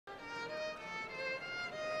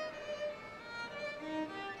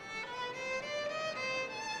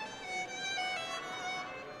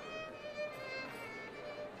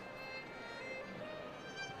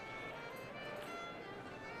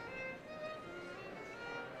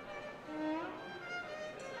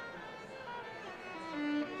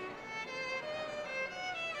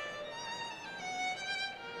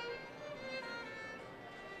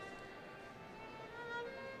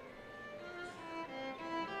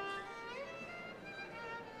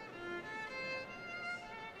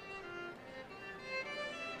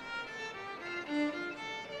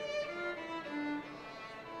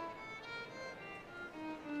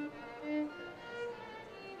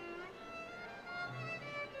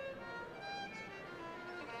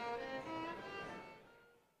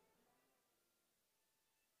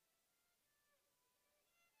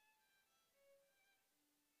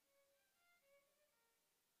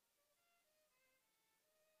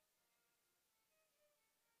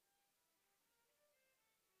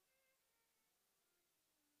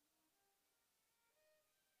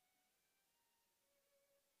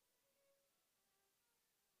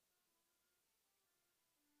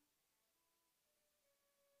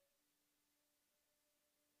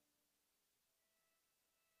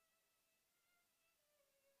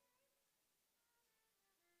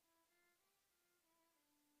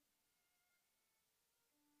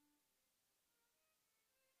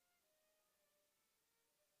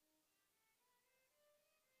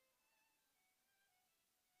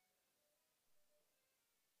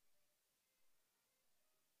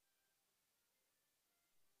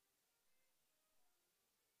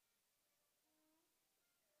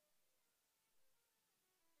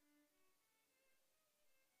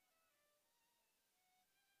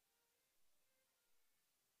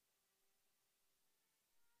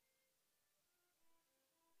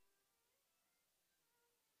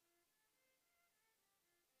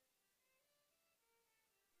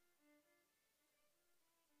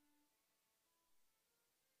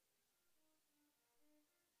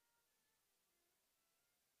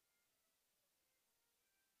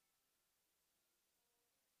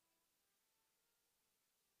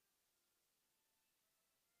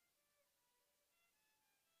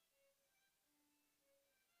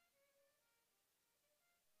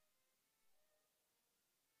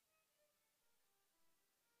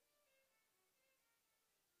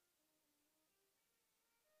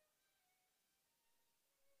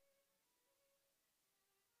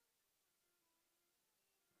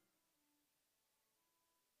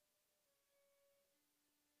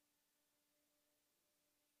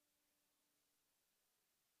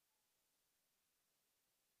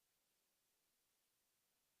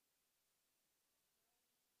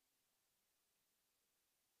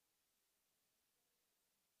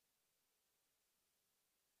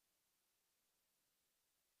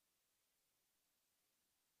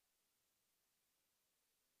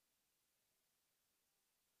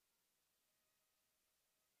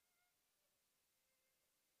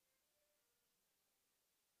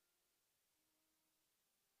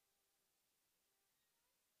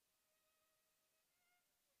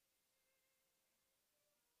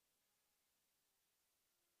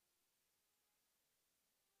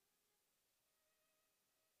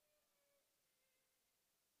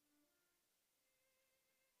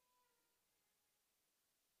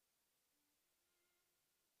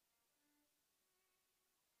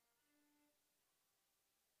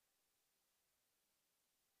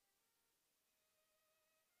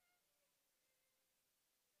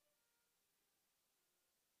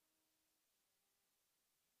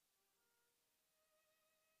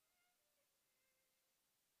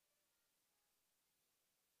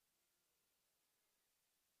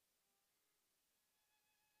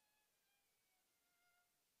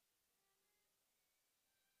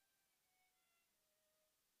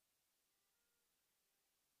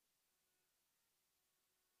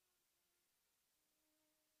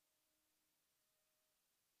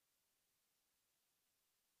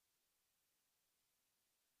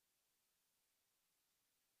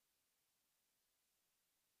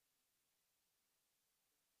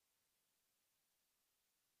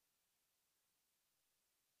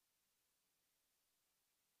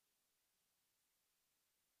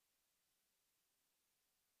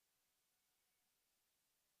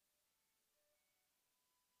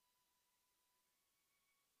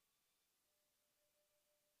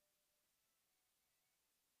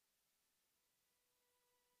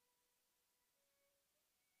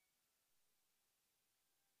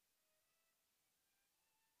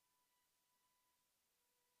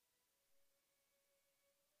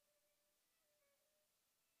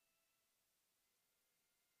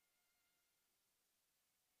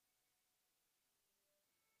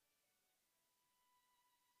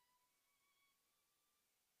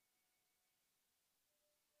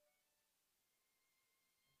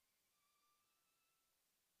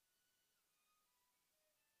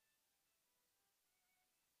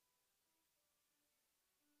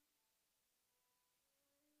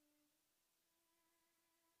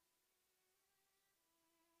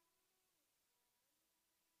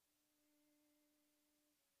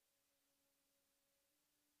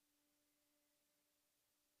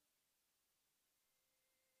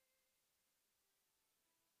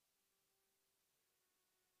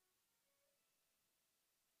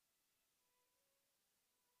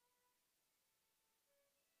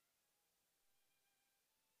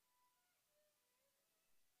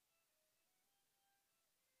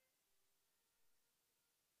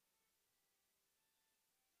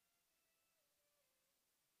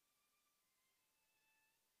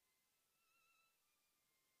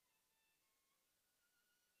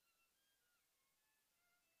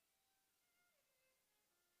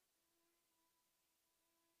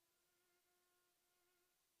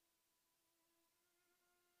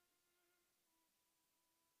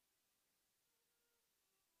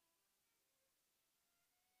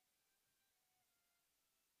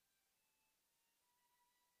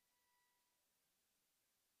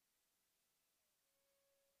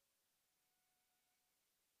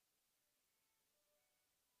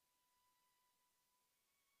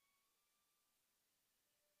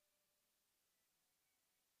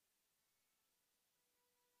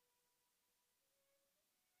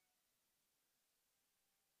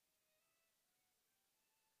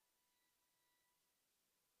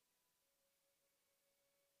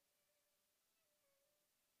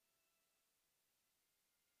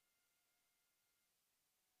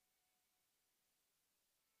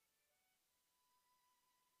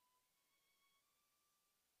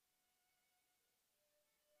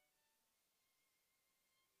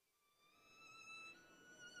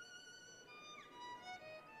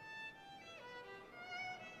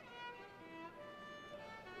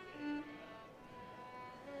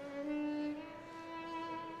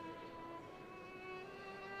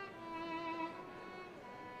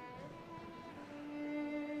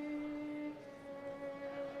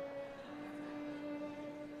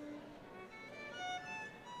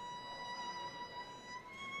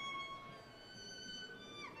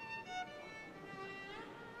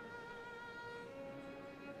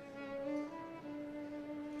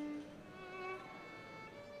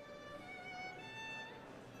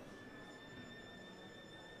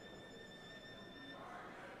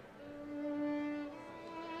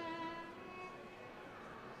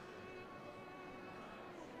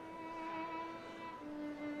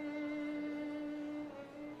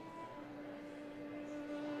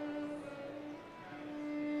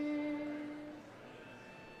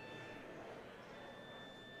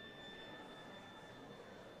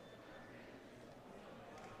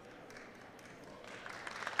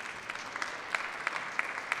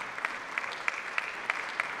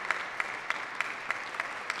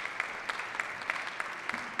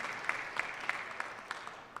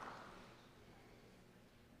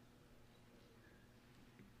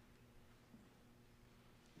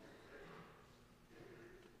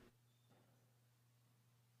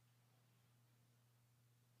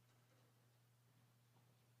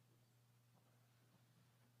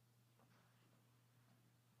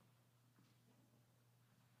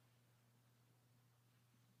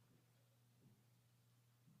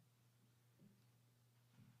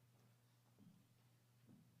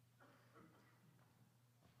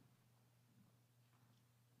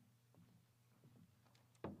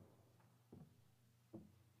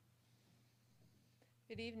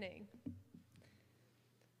Good evening.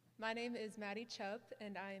 My name is Maddie Chupp,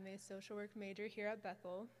 and I am a social work major here at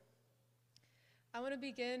Bethel. I want to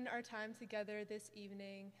begin our time together this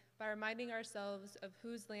evening by reminding ourselves of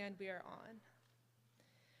whose land we are on.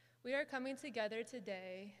 We are coming together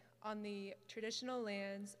today on the traditional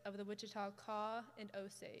lands of the Wichita Kaw and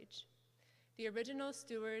Osage, the original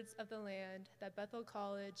stewards of the land that Bethel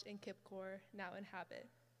College and KIPCOR now inhabit.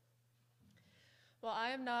 While I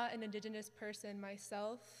am not an Indigenous person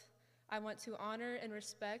myself, I want to honor and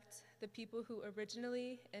respect the people who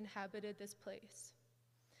originally inhabited this place.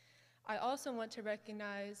 I also want to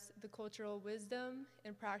recognize the cultural wisdom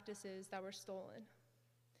and practices that were stolen.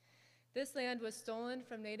 This land was stolen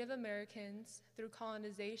from Native Americans through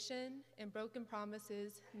colonization and broken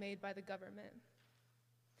promises made by the government.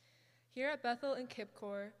 Here at Bethel and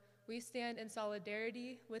KIPCOR, we stand in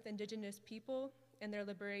solidarity with Indigenous people and their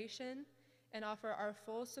liberation and offer our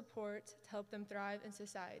full support to help them thrive in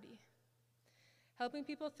society. Helping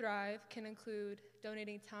people thrive can include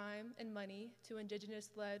donating time and money to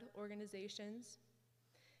Indigenous-led organizations,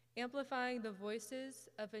 amplifying the voices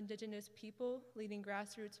of Indigenous people leading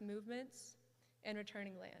grassroots movements, and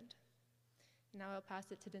returning land. Now I'll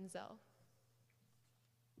pass it to Denzel.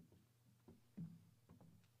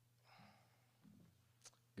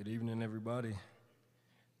 Good evening, everybody.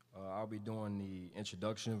 I'll be doing the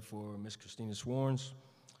introduction for Ms. Christina Swarns.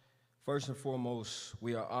 First and foremost,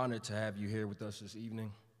 we are honored to have you here with us this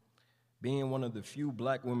evening. Being one of the few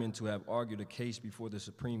Black women to have argued a case before the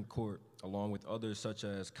Supreme Court, along with others such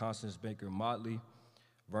as Constance Baker Motley,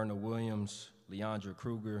 Verna Williams, Leandra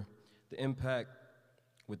Kruger, the impact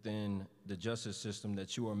within the justice system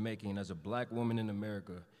that you are making as a Black woman in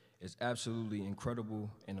America is absolutely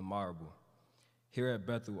incredible and admirable. Here at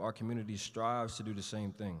Bethel, our community strives to do the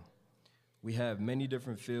same thing. We have many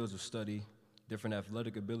different fields of study, different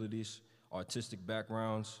athletic abilities, artistic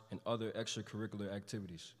backgrounds, and other extracurricular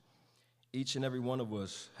activities. Each and every one of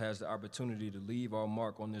us has the opportunity to leave our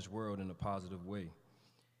mark on this world in a positive way.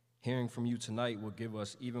 Hearing from you tonight will give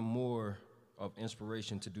us even more of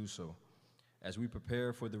inspiration to do so. As we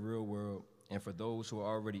prepare for the real world and for those who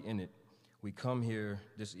are already in it, we come here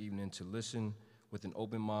this evening to listen with an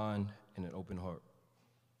open mind and an open heart.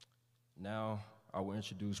 Now, I will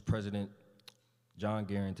introduce President John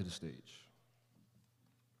Guerin to the stage.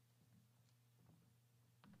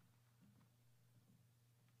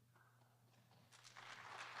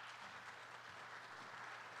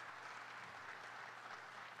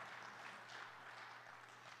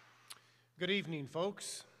 Good evening,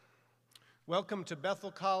 folks. Welcome to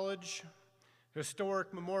Bethel College,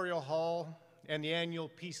 Historic Memorial Hall, and the annual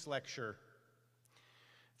Peace Lecture.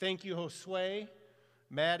 Thank you, Josue,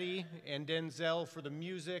 Maddie, and Denzel for the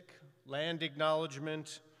music, land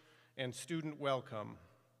acknowledgement, and student welcome.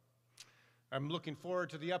 I'm looking forward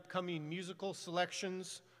to the upcoming musical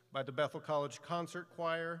selections by the Bethel College Concert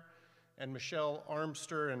Choir and Michelle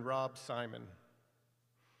Armster and Rob Simon.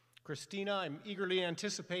 Christina, I'm eagerly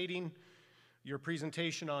anticipating your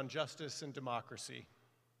presentation on justice and democracy.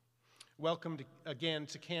 Welcome again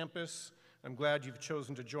to campus. I'm glad you've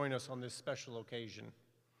chosen to join us on this special occasion.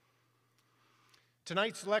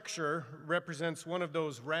 Tonight's lecture represents one of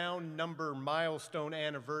those round number milestone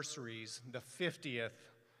anniversaries, the 50th,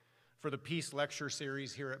 for the Peace Lecture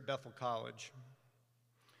Series here at Bethel College.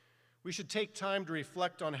 We should take time to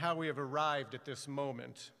reflect on how we have arrived at this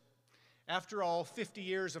moment. After all, 50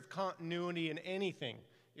 years of continuity in anything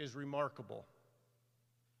is remarkable.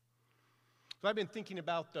 So I've been thinking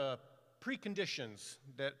about the preconditions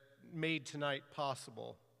that made tonight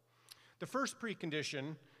possible. The first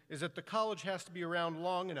precondition is that the college has to be around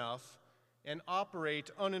long enough and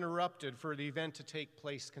operate uninterrupted for the event to take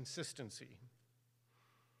place consistently.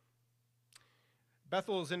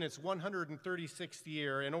 Bethel is in its 136th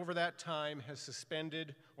year, and over that time has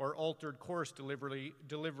suspended or altered course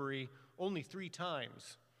delivery only 3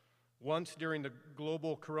 times. Once during the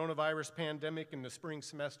global coronavirus pandemic in the spring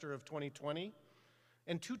semester of 2020,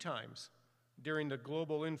 and 2 times during the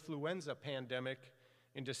global influenza pandemic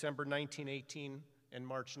in December 1918 and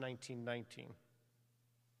March 1919.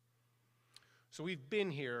 So we've been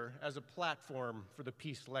here as a platform for the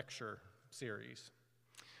Peace Lecture Series.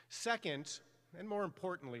 Second, and more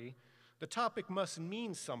importantly, the topic must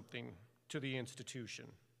mean something to the institution.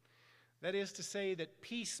 That is to say that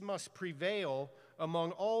peace must prevail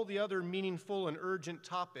among all the other meaningful and urgent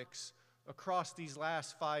topics across these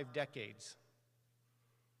last 5 decades.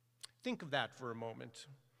 Think of that for a moment.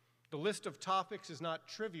 The list of topics is not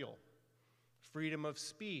trivial. Freedom of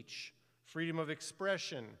speech, freedom of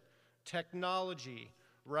expression, technology,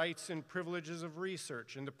 rights and privileges of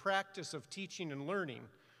research, and the practice of teaching and learning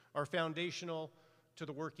are foundational to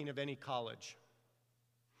the working of any college.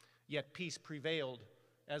 Yet peace prevailed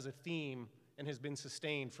as a theme and has been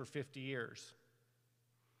sustained for 50 years.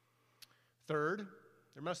 Third,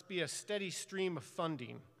 there must be a steady stream of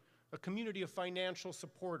funding, a community of financial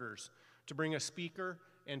supporters to bring a speaker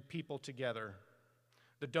and people together.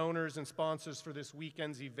 The donors and sponsors for this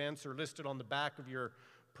weekend's events are listed on the back of your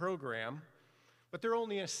program, but they're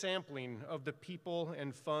only a sampling of the people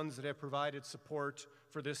and funds that have provided support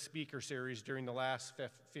for this speaker series during the last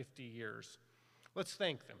 50 years. Let's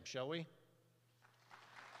thank them, shall we?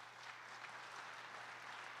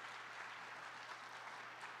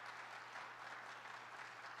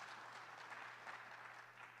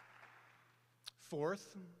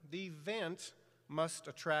 Fourth, the event must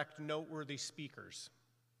attract noteworthy speakers.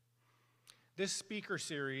 This speaker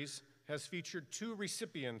series has featured 2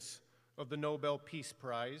 recipients of the Nobel Peace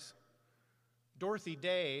Prize, Dorothy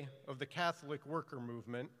Day of the Catholic Worker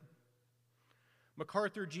Movement,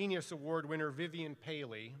 MacArthur Genius Award winner Vivian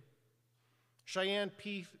Paley, Cheyenne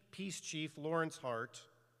Peace Chief Lawrence Hart,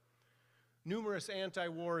 numerous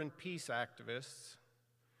anti-war and peace activists,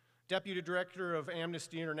 Deputy Director of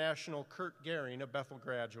Amnesty International Kurt Gehring, a Bethel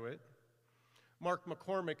graduate, Mark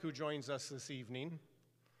McCormick, who joins us this evening,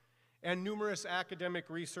 and numerous academic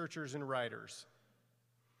researchers and writers.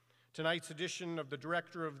 Tonight's edition of the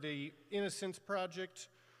Director of the Innocence Project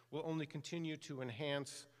will only continue to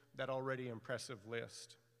enhance that already impressive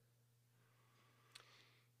list.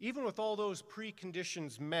 Even with all those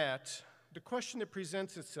preconditions met, the question that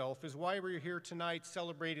presents itself is why we're here tonight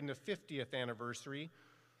celebrating the 50th anniversary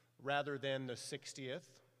rather than the 60th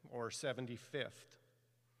or 75th.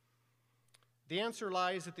 The answer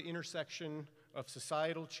lies at the intersection of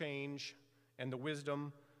societal change and the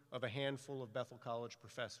wisdom of a handful of Bethel College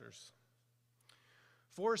professors.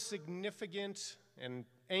 4 significant and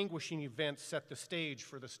anguishing events set the stage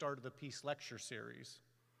for the start of the Peace Lecture Series.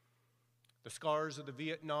 The scars of the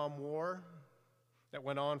Vietnam War that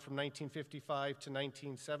went on from 1955 to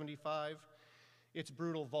 1975, its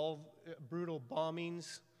brutal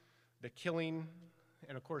bombings, the killing,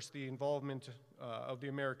 and of course the involvement of the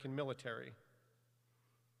American military.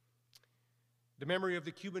 The memory of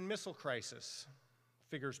the Cuban Missile Crisis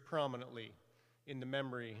figures prominently in the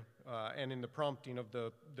memory and in the prompting of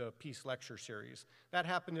the Peace Lecture Series. That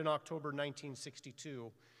happened in October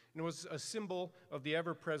 1962, and it was a symbol of the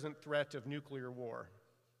ever-present threat of nuclear war.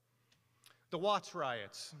 The Watts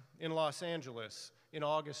riots in Los Angeles in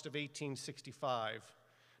August of 1865,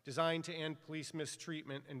 designed to end police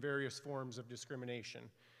mistreatment and various forms of discrimination.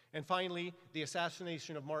 And finally, the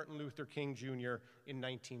assassination of Martin Luther King Jr. in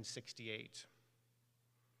 1968.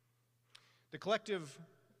 The collective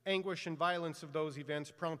anguish and violence of those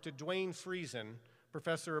events prompted Dwayne Friesen,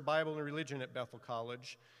 professor of Bible and Religion at Bethel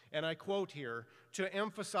College, and I quote here, to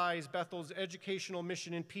emphasize Bethel's educational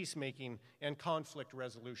mission in peacemaking and conflict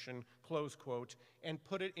resolution, close quote, and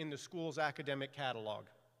put it in the school's academic catalog.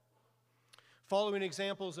 Following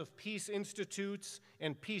examples of peace institutes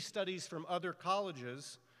and peace studies from other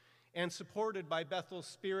colleges, and supported by Bethel's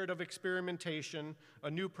spirit of experimentation,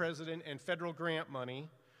 a new president, and federal grant money,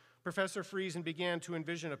 Professor Friesen began to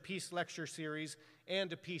envision a peace lecture series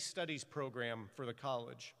and a peace studies program for the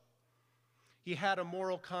college. He had a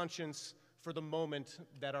moral conscience for the moment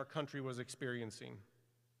that our country was experiencing.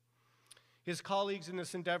 His colleagues in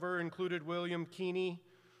this endeavor included William Keeney,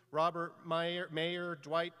 Robert Mayer,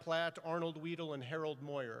 Dwight Platt, Arnold Weedle, and Harold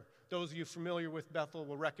Moyer. Those of you familiar with Bethel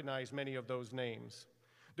will recognize many of those names.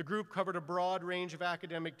 The group covered a broad range of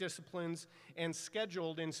academic disciplines and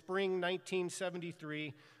scheduled in spring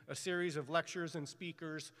 1973 a series of lectures and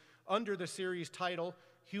speakers under the series title,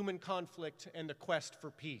 Human Conflict and the Quest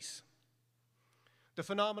for Peace. The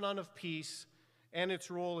phenomenon of peace and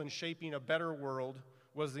its role in shaping a better world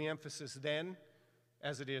was the emphasis then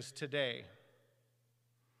as it is today.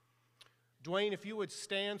 Dwayne, if you would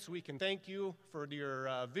stand so we can thank you for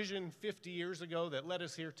your vision 50 years ago that led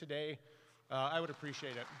us here today, I would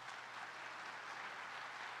appreciate it.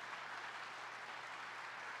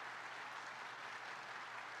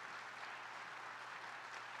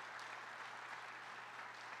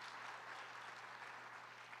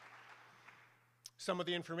 Some of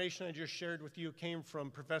the information I just shared with you came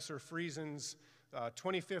from Professor Friesen's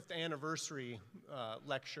 25th anniversary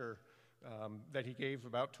lecture that he gave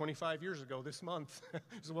about 25 years ago this month. It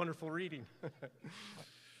was a wonderful reading.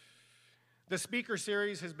 The speaker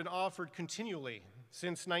series has been offered continually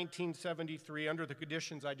since 1973 under the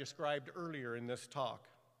conditions I described earlier in this talk.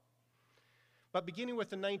 But beginning with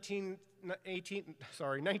the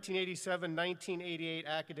 1987-1988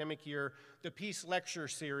 academic year, the Peace Lecture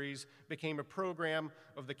Series became a program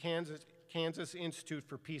of the Kansas Institute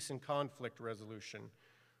for Peace and Conflict Resolution.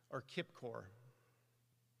 or KIPCOR.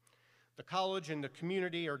 The college and the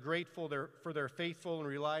community are grateful for their faithful and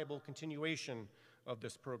reliable continuation of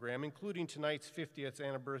this program, including tonight's 50th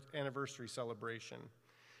anniversary celebration.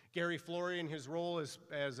 Gary Flory, in his role as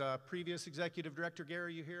previous executive director.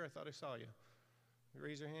 Gary, you here? I thought I saw you.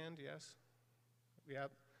 Raise your hand, yes? Yeah,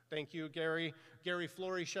 thank you, Gary. Gary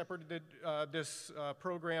Flory shepherded this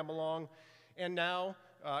program along, and now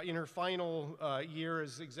in her final year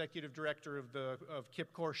as executive director of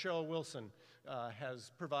KIPCOR, Cheryl Wilson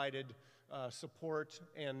has provided support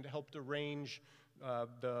and helped arrange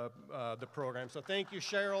the program. So thank you,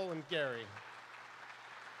 Cheryl and Gary.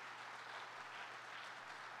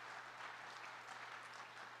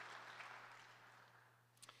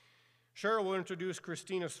 Cheryl will introduce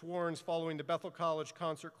Christina Swarns following the Bethel College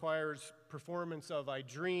Concert Choir's performance of I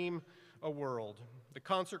Dream a World. The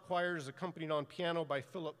concert choir is accompanied on piano by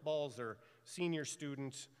Philip Balzer, senior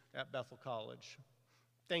student at Bethel College.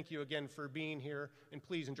 Thank you again for being here, and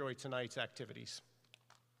please enjoy tonight's activities.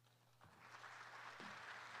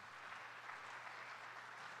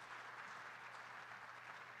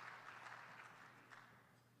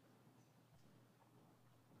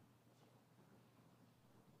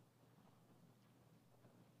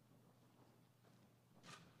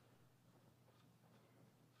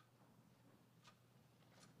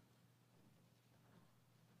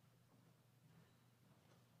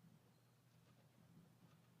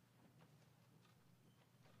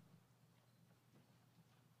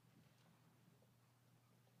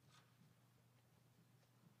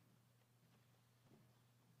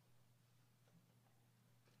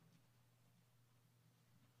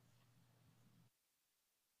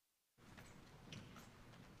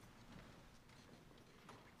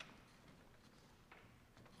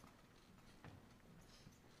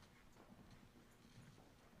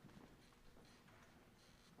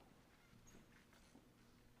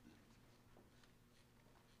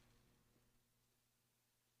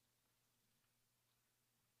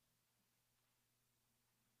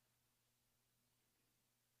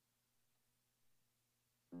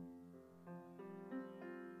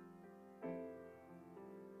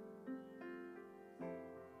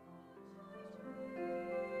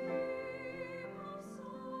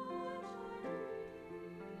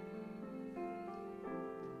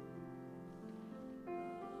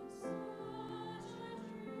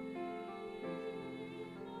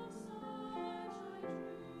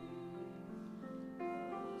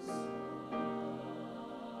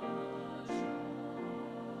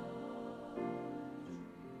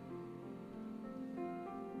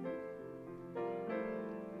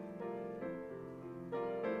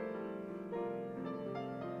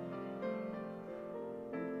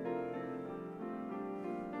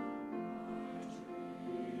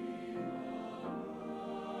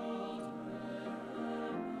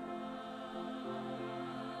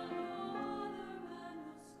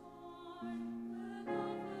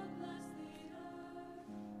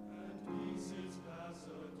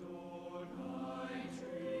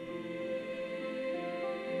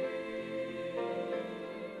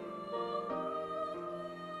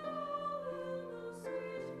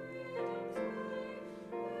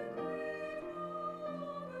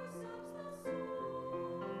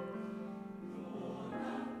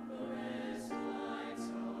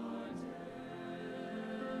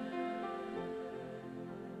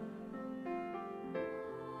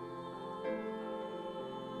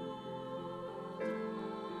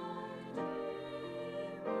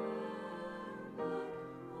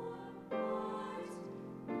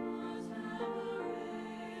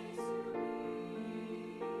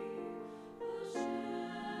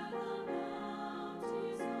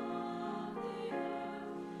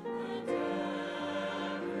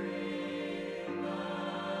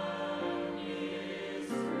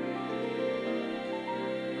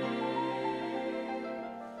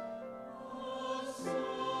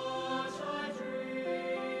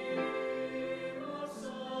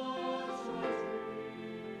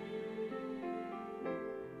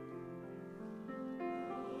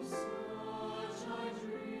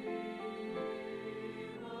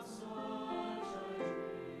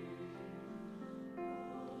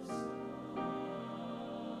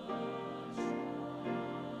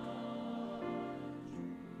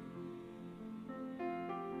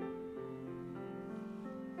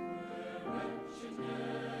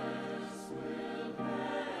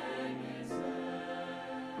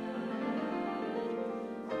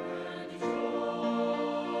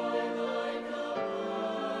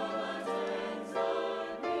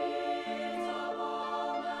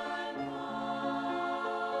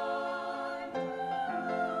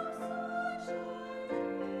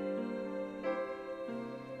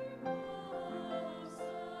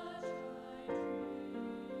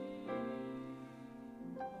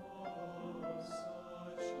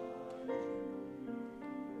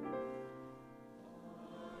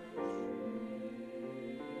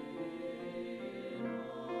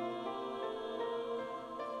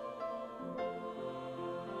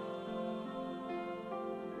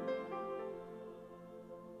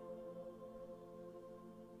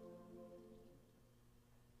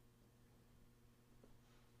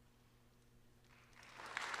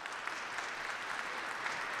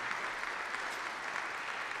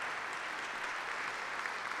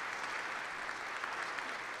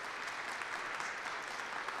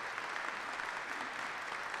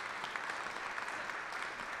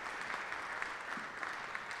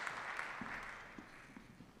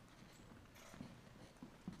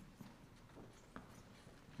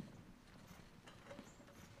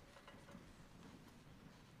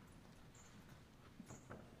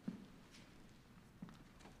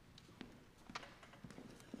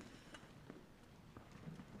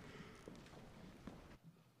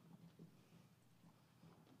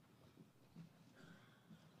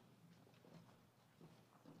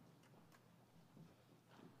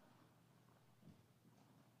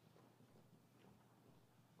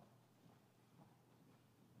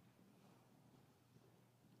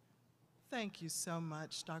 Thank you so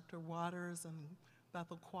much, Dr. Waters and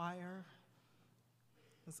Bethel Choir.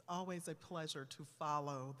 It's always a pleasure to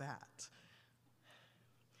follow that.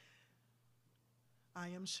 I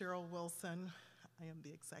am Cheryl Wilson. I am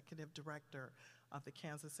the Executive Director of the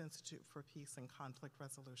Kansas Institute for Peace and Conflict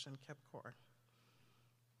Resolution, KIPCOR.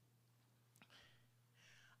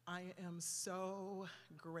 I am so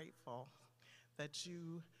grateful that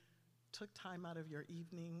you took time out of your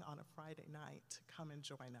evening on a Friday night to come and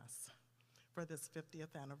join us for this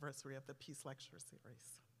 50th anniversary of the Peace Lecture Series.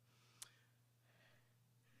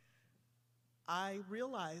 I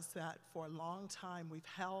realize that for a long time we've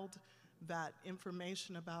held that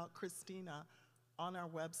information about Christina on our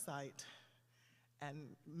website, and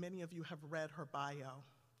many of you have read her bio.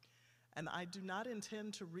 And I do not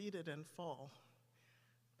intend to read it in full,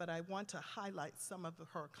 but I want to highlight some of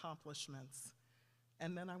her accomplishments.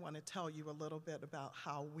 And then I want to tell you a little bit about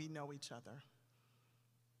how we know each other.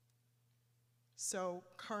 So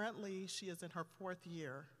currently, she is in her 4th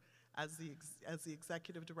year as the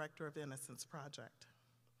Executive Director of Innocence Project.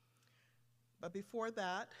 But before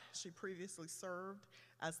that, she previously served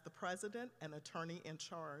as the President and Attorney in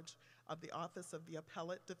charge of the Office of the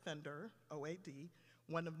Appellate Defender, OAD,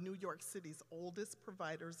 one of New York City's oldest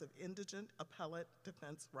providers of indigent appellate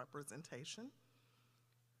defense representation.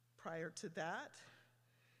 Prior to that,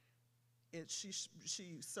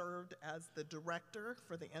 she served as the director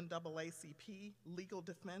for the NAACP Legal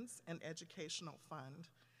Defense and Educational Fund.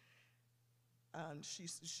 And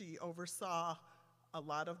she oversaw a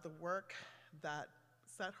lot of the work that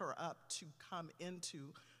set her up to come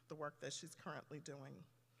into the work that she's currently doing.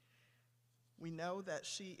 We know that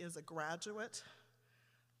she is a graduate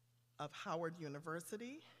of Howard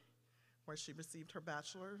University, where she received her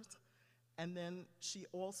bachelor's. And then she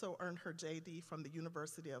also earned her JD from the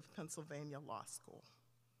University of Pennsylvania Law School.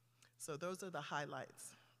 So those are the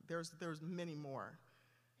highlights. There's many more.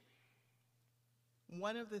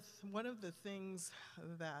 One of the things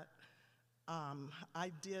that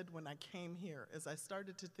I did when I came here is I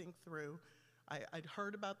started to think through, I'd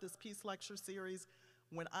heard about this Peace Lecture Series.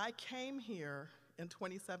 When I came here in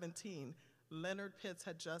 2017, Leonard Pitts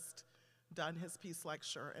had just done his Peace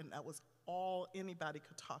Lecture, and that was all anybody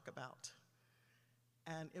could talk about.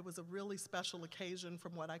 And it was a really special occasion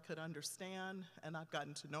from what I could understand, and I've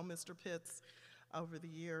gotten to know Mr. Pitts over the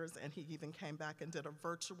years, and he even came back and did a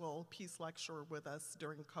virtual Peace Lecture with us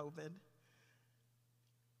during COVID.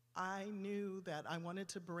 I knew that I wanted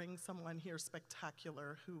to bring someone here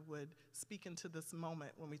spectacular who would speak into this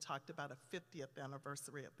moment when we talked about a 50th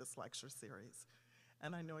anniversary of this lecture series.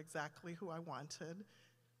 And I know exactly who I wanted,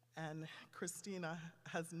 and Christina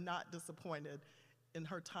has not disappointed in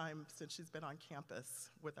her time since she's been on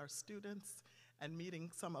campus with our students and meeting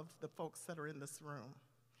some of the folks that are in this room.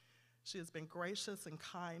 She has been gracious and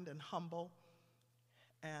kind and humble,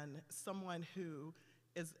 and someone who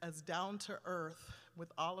is as down to earth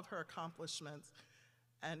with all of her accomplishments,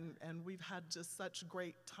 and we've had just such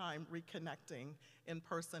great time reconnecting in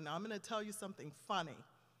person. Now, I'm gonna tell you something funny.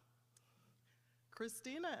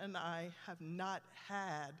 Christina and I have not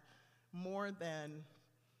had more than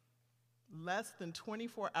less than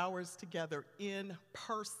 24 hours together in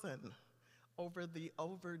person over the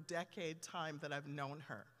decade time that I've known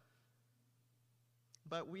her.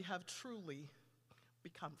 But we have truly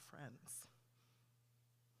become friends.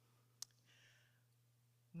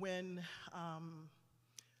 When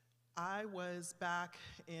I was back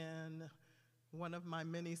in one of my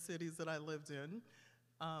many cities that I lived in,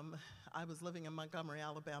 I was living in Montgomery,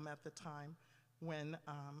 Alabama at the time, when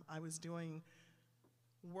I was doing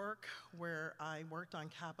work where I worked on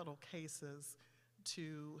capital cases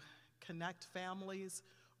to connect families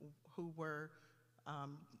who were,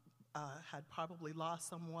 had probably lost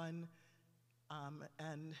someone,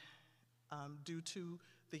 and due to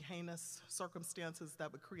the heinous circumstances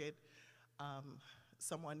that would create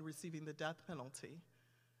someone receiving the death penalty.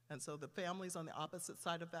 And so the families on the opposite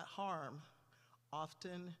side of that harm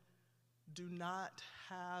often do not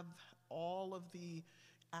have all of the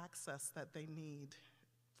access that they need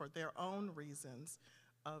for their own reasons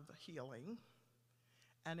of healing.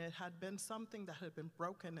 And it had been something that had been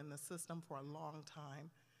broken in the system for a long time.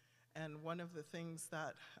 And one of the things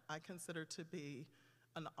that I consider to be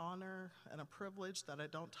an honor and a privilege that I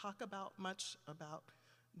don't talk about much about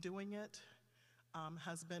doing it,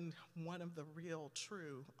 has been one of the real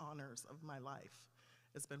true honors of my life.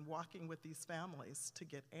 It's been walking with these families to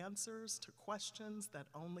get answers to questions that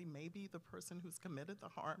only maybe the person who's committed the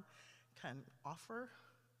harm can offer.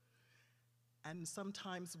 And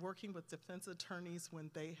sometimes working with defense attorneys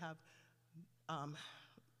when they have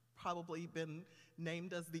probably been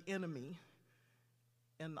named as the enemy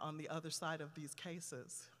and on the other side of these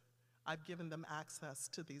cases. I've given them access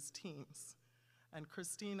to these teams. And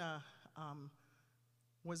Christina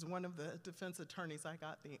was one of the defense attorneys I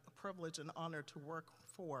got the privilege and honor to work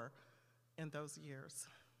for in those years.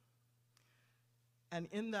 And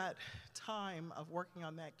in that time of working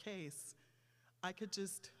on that case, I could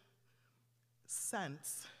just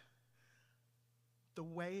sense the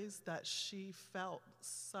ways that she felt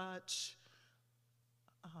such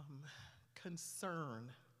concern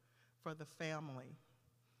for the family,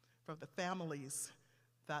 for the families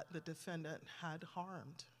that the defendant had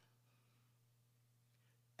harmed.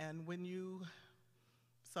 And when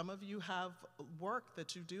some of you have work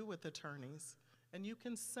that you do with attorneys, and you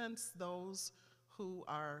can sense those who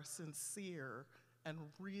are sincere and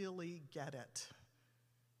really get it.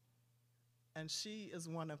 And she is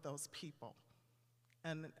one of those people.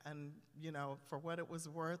 And you know, for what it was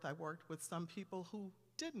worth, I worked with some people who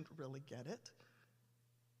didn't really get it,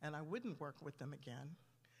 and I wouldn't work with them again.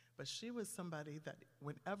 But she was somebody that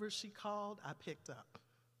whenever she called, I picked up.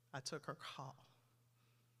 I took her call.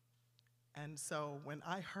 And so when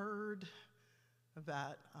I heard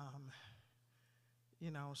that, you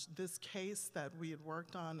know, this case that we had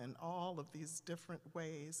worked on in all of these different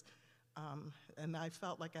ways, and I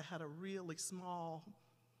felt like I had a really small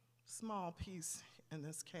piece in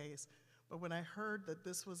this case. But when I heard that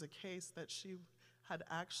this was a case that she had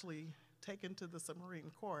actually taken to the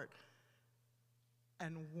Supreme Court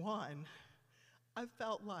and won, I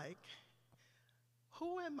felt like,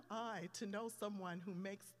 who am I to know someone who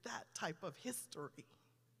makes that type of history?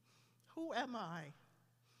 Who am I?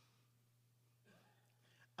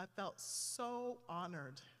 I felt so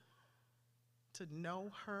honored to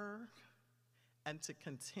know her and to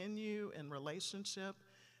continue in relationship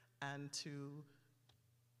and to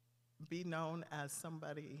be known as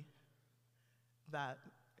somebody that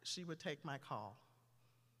she would take my call.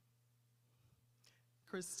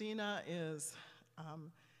 Christina is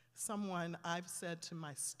someone I've said to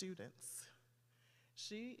my students,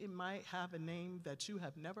 she might have a name that you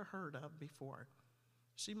have never heard of before.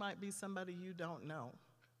 She might be somebody you don't know,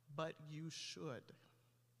 but you should.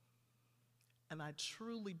 And I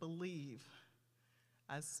truly believe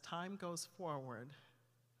as time goes forward,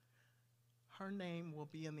 her name will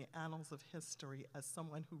be in the annals of history as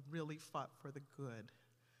someone who really fought for the good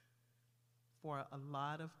for a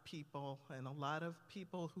lot of people, and a lot of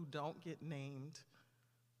people who don't get named.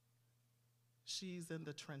 She's in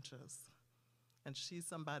the trenches, and she's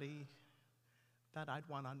somebody that I'd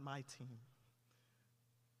want on my team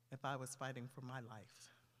if I was fighting for my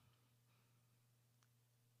life.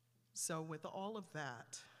 So with all of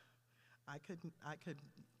that, I could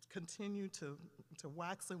continue to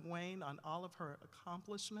wax and wane on all of her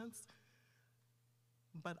accomplishments,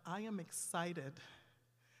 but I am excited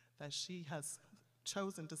that she has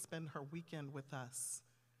chosen to spend her weekend with us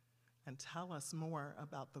and tell us more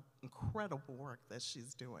about the incredible work that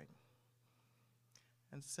she's doing.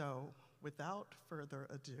 And so, without further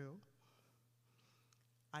ado,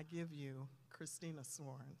 I give you Christina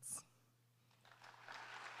Swarns.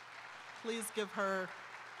 Please give her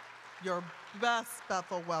your best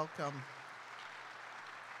Bethel welcome.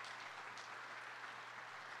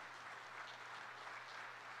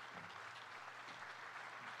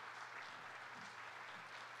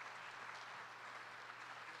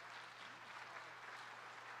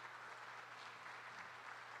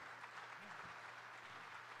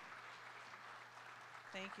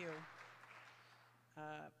 Thank you.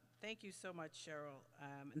 Thank you so much, Cheryl.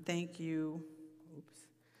 And thank you, oops,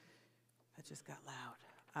 that just got loud.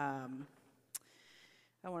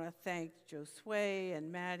 I want to thank Josue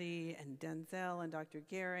and Maddie and Denzel and Dr.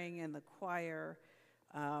 Gehring and the choir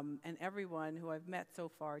and everyone who I've met so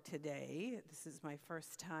far today. This is my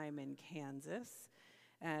first time in Kansas,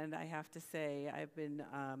 and I have to say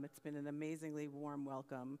it's been an amazingly warm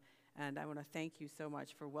welcome, and I want to thank you so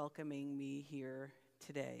much for welcoming me here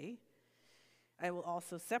today. I will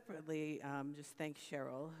also separately just thank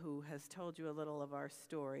Cheryl, who has told you a little of our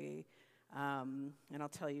story, and I'll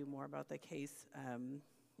tell you more about the case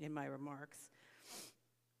in my remarks.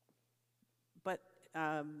 But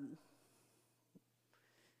there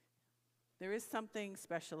is something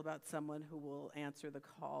special about someone who will answer the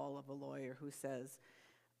call of a lawyer who says,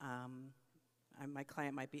 my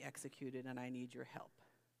client might be executed and I need your help.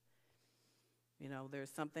 You know, there's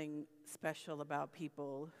something special about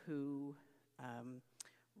people who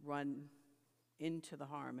run into the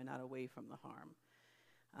harm and not away from the harm.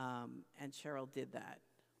 And Cheryl did that.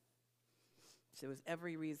 So there was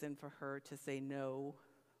every reason for her to say no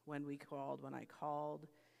when I called.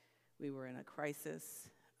 We were in a crisis.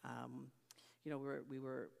 You know, we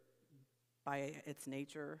were By its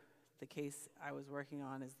nature, the case I was working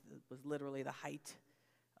on was literally the height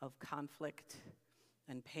of conflict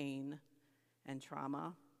and pain and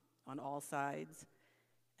trauma on all sides.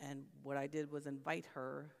 And what I did was invite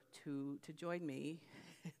her to join me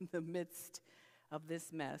in the midst of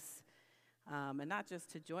this mess. And not just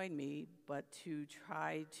to join me, but to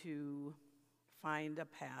try to find a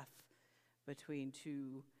path between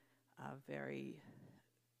two very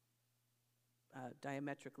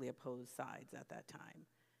diametrically opposed sides at that time.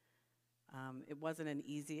 It wasn't an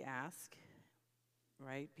easy ask,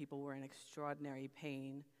 right? People were in extraordinary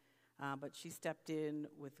pain, but she stepped in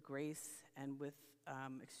with grace and with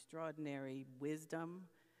extraordinary wisdom,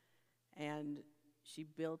 and she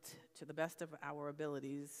built, to the best of our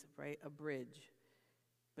abilities, right, a bridge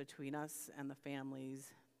between us and the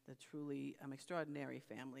families, the truly extraordinary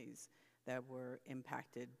families that were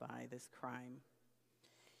impacted by this crime.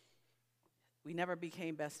 We never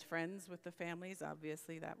became best friends with the families.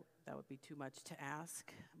 Obviously, that would be too much to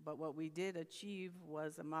ask. But what we did achieve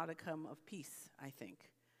was a modicum of peace, I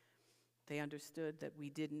think. They understood that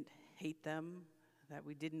we didn't hate them, that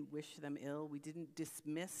we didn't wish them ill, we didn't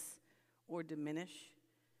dismiss or diminish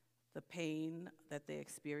the pain that they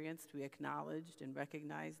experienced. We acknowledged and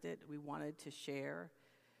recognized it. We wanted to share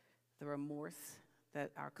the remorse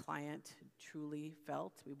that our client truly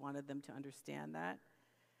felt. We wanted them to understand that.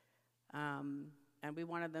 And we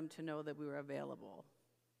wanted them to know that we were available,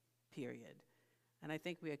 period. And I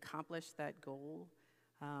think we accomplished that goal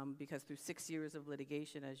because through 6 years of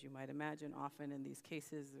litigation, as you might imagine, often in these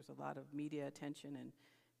cases, there's a lot of media attention and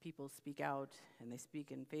people speak out and they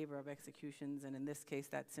speak in favor of executions, and in this case,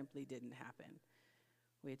 that simply didn't happen.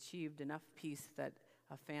 We achieved enough peace that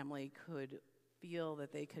a family could feel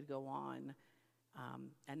that they could go on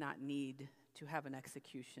and not need to have an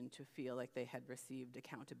execution to feel like they had received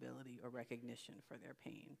accountability or recognition for their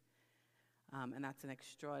pain. And that's an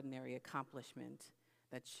extraordinary accomplishment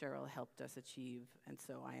that Cheryl helped us achieve, and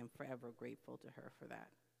so I am forever grateful to her for that.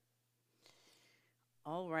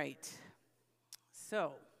 All right,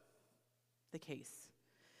 so the case.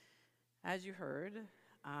 As you heard,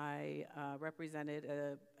 I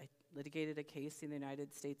litigated a case in the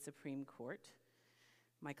United States Supreme Court.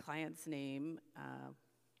 My client's name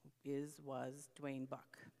was Dwayne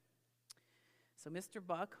Buck. So Mr.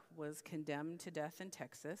 Buck was condemned to death in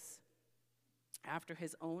Texas after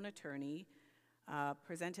his own attorney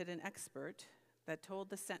presented an expert that told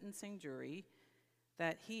the sentencing jury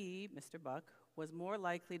that he, Mr. Buck, was more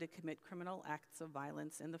likely to commit criminal acts of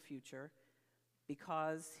violence in the future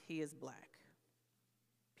because he is black,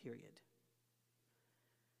 period.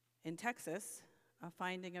 In Texas, a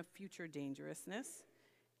finding of future dangerousness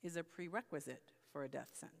is a prerequisite for a death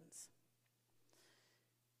sentence.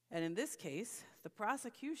 And in this case, the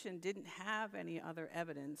prosecution didn't have any other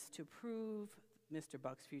evidence to prove Mr.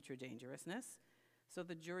 Buck's future dangerousness, so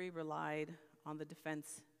the jury relied on the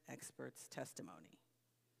defense expert's testimony.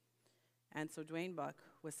 And so Dwayne Buck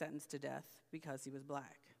was sentenced to death because he was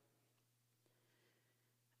black.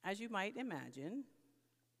 As you might imagine,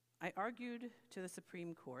 I argued to the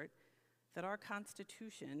Supreme Court that our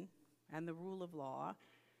Constitution and the rule of law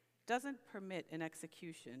doesn't permit an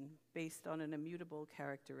execution based on an immutable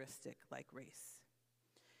characteristic like race.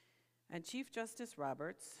 And Chief Justice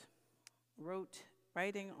Roberts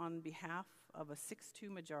writing on behalf of a 6-2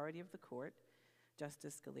 majority of the court,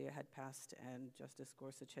 Justice Scalia had passed and Justice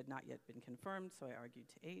Gorsuch had not yet been confirmed, so I argued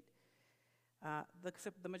to 8.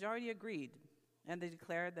 The majority agreed, and they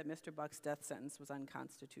declared that Mr. Buck's death sentence was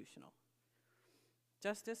unconstitutional.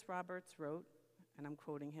 Justice Roberts wrote, and I'm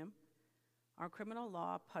quoting him, "Our criminal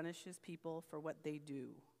law punishes people for what they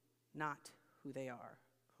do, not who they are,"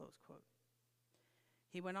 close quote.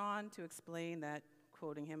 He went on to explain that,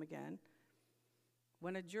 quoting him again,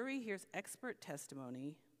 "When a jury hears expert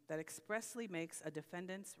testimony that expressly makes a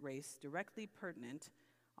defendant's race directly pertinent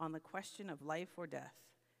on the question of life or death,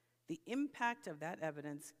 the impact of that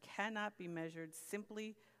evidence cannot be measured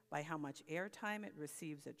simply by how much airtime it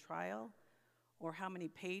receives at trial or how many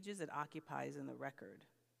pages it occupies in the record.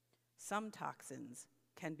 Some toxins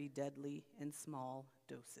can be deadly in small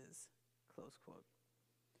doses," close quote.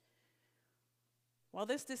 While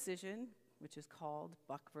this decision, which is called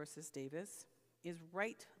Buck versus Davis, is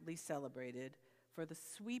rightly celebrated for the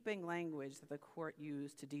sweeping language that the court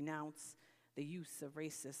used to denounce the use of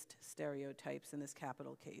racist stereotypes in this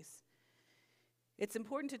capital case, it's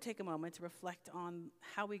important to take a moment to reflect on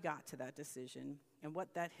how we got to that decision and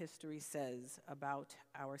what that history says about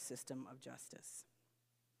our system of justice.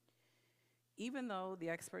 Even though the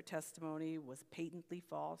expert testimony was patently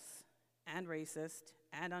false and racist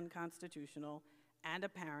and unconstitutional and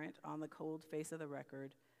apparent on the cold face of the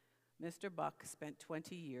record, Mr. Buck spent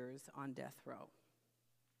 20 years on death row.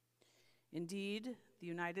 Indeed, the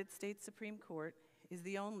United States Supreme Court is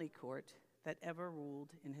the only court that ever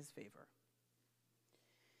ruled in his favor.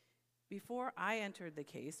 Before I entered the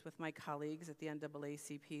case with my colleagues at the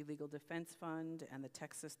NAACP Legal Defense Fund and the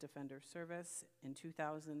Texas Defender Service in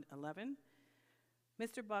 2011,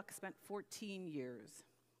 Mr. Buck spent 14 years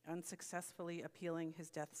unsuccessfully appealing his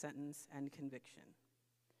death sentence and conviction.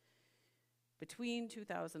 Between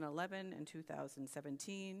 2011 and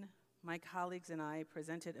 2017, my colleagues and I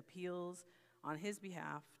presented appeals on his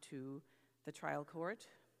behalf to the trial court,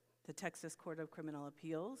 the Texas Court of Criminal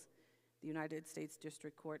Appeals, the United States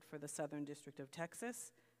District Court for the Southern District of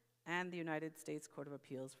Texas, and the United States Court of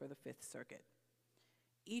Appeals for the Fifth Circuit.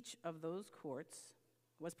 Each of those courts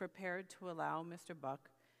was prepared to allow Mr. Buck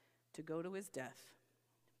to go to his death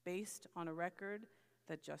based on a record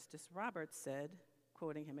that Justice Roberts said,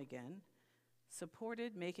 quoting him again,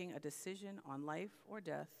 supported making a decision on life or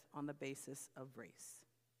death on the basis of race.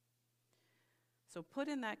 So put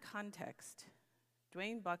in that context,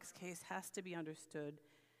 Dwayne Buck's case has to be understood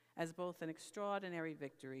as both an extraordinary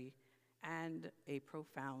victory and a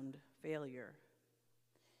profound failure.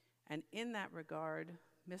 And in that regard,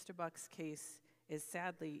 Mr. Buck's case is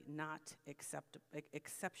sadly not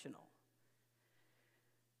exceptional.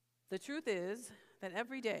 The truth is that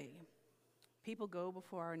every day, people go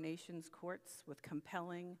before our nation's courts with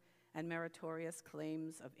compelling and meritorious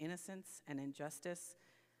claims of innocence and injustice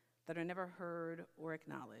that are never heard or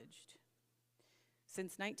acknowledged.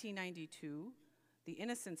 Since 1992, the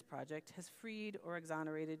Innocence Project has freed or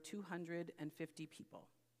exonerated 250 people.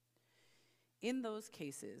 In those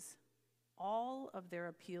cases, all of their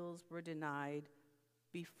appeals were denied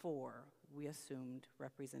before we assumed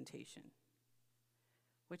representation,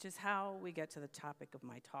 which is how we get to the topic of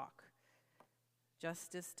my talk.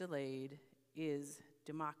 Justice delayed is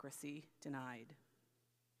democracy denied.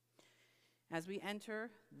 As we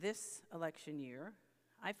enter this election year,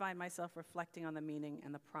 I find myself reflecting on the meaning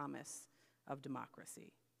and the promise of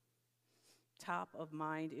democracy. Top of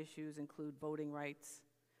mind issues include voting rights,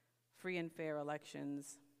 free and fair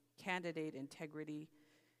elections, candidate integrity,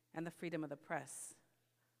 and the freedom of the press.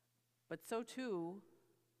 But so too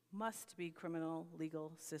must be criminal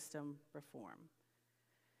legal system reform.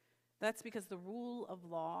 That's because the rule of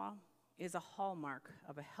law is a hallmark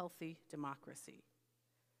of a healthy democracy.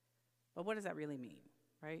 But what does that really mean,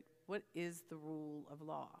 right? What is the rule of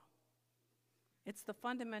law? It's the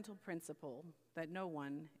fundamental principle that no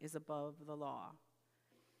one is above the law,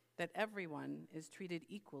 that everyone is treated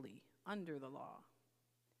equally under the law,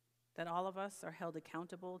 that all of us are held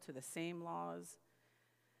accountable to the same laws,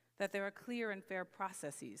 that there are clear and fair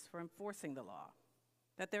processes for enforcing the law,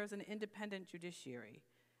 that there is an independent judiciary,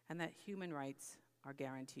 and that human rights are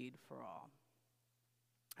guaranteed for all.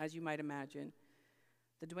 As you might imagine,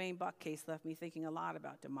 the Dwayne Buck case left me thinking a lot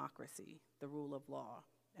about democracy, the rule of law,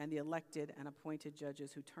 and the elected and appointed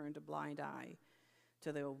judges who turned a blind eye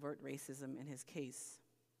to the overt racism in his case.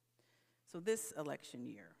 So this election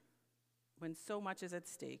year, when so much is at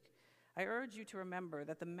stake, I urge you to remember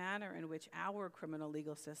that the manner in which our criminal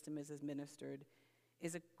legal system is administered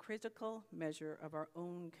is a critical measure of our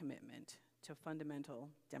own commitment to fundamental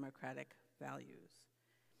democratic values.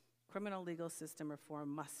 Criminal legal system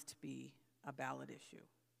reform must be a ballot issue.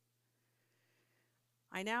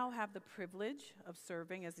 I now have the privilege of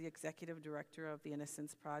serving as the executive director of the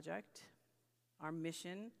Innocence Project. Our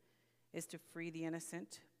mission is to free the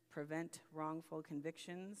innocent, prevent wrongful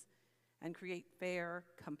convictions, and create fair,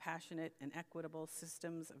 compassionate, and equitable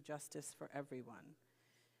systems of justice for everyone.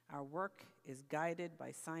 Our work is guided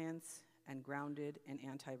by science and grounded in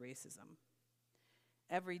anti-racism.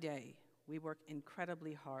 Every day, we work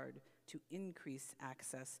incredibly hard to increase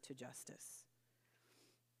access to justice.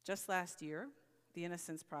 Just last year, the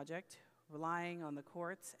Innocence Project, relying on the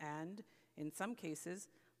courts and, in some cases,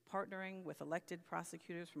 partnering with elected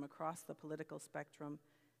prosecutors from across the political spectrum,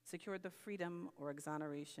 secured the freedom or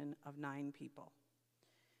exoneration of 9 people.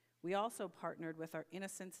 We also partnered with our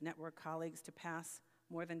Innocence Network colleagues to pass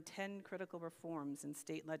more than 10 critical reforms in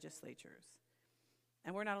state legislatures.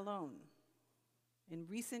 And we're not alone. In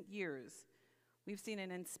recent years, we've seen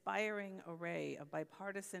an inspiring array of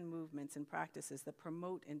bipartisan movements and practices that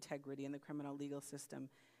promote integrity in the criminal legal system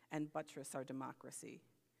and buttress our democracy.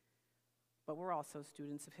 But we're also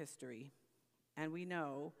students of history, and we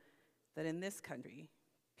know that in this country,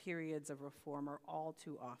 periods of reform are all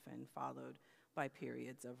too often followed by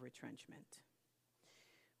periods of retrenchment.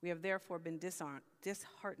 We have therefore been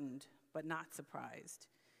disheartened, but not surprised,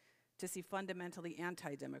 to see fundamentally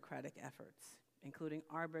anti-democratic efforts, including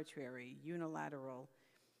arbitrary, unilateral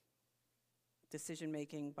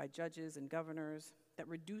decision-making by judges and governors that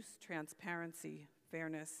reduce transparency,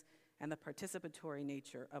 fairness, and the participatory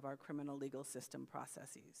nature of our criminal legal system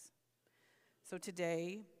processes. So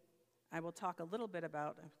today, I will talk a little bit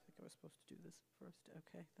about, I think I was supposed to do this first.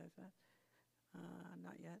 Okay, there's that.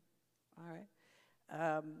 Not yet. All right.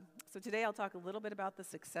 So today I'll talk a little bit about the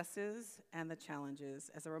successes and the challenges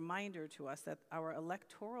as a reminder to us that our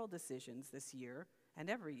electoral decisions this year and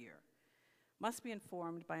every year must be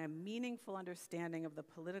informed by a meaningful understanding of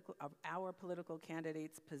our political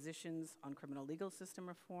candidates' positions on criminal legal system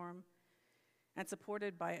reform and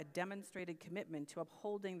supported by a demonstrated commitment to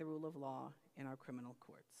upholding the rule of law in our criminal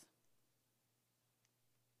courts.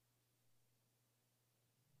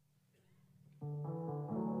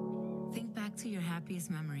 Think back to your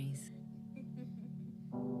happiest memories.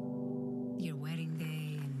 Your wedding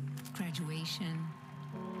day and graduation.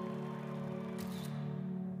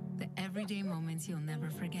 The everyday moments you'll never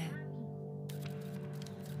forget.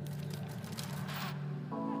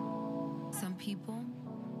 Some people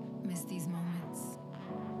miss these moments.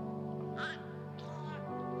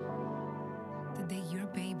 The day your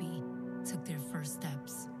baby took their first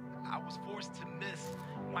steps. I was forced to miss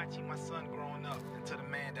watching my son growing up into the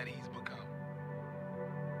man that he's become.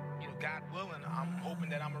 You know, God willing, I'm hoping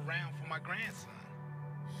that I'm around for my grandson.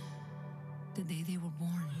 The day they were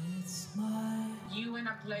born. You in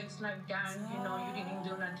a place like that, you know, you didn't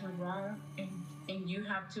do nothing wrong, and you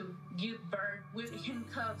have to give birth with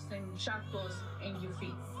handcuffs and shackles in your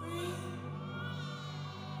feet.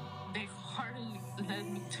 They hardly let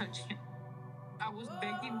me touch him. I was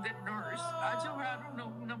begging the nurse. I told her, I don't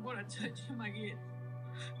know when I'm gonna touch him again.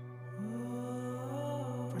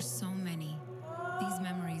 For so many, these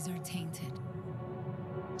memories are tainted.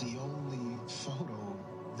 The only photo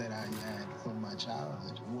that I had from my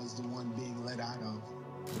childhood was the one being let out of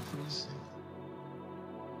the precinct.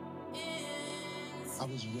 I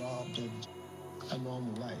was robbed of a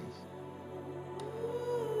normal life.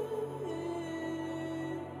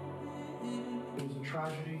 It was a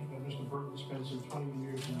tragedy that Mr. Burton spent some 20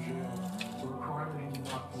 years in jail for a crime that he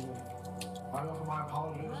did not commit. I offer my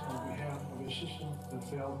apologies on behalf of a system that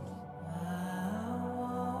failed him.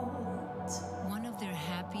 One of their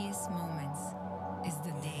happiest moments is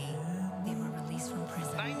the day they were released from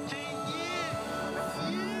prison. 19 years!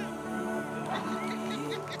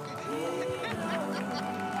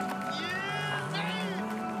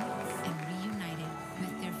 And reunited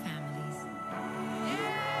with their families.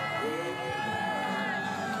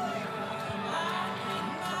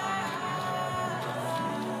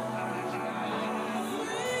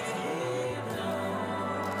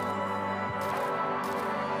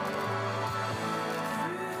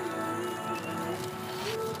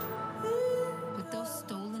 But those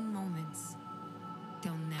stolen moments,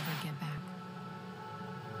 they'll never get back.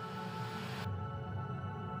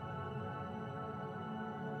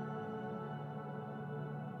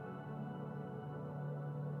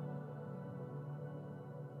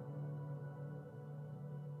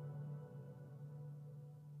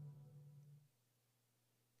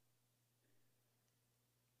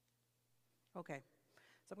 Okay,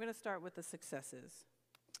 so I'm going to start with the successes,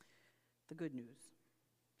 the good news.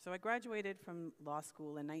 So I graduated from law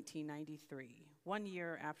school in 1993, 1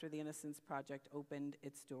 year after the Innocence Project opened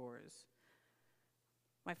its doors.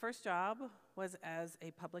 My first job was as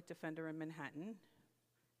a public defender in Manhattan,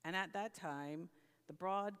 and at that time, the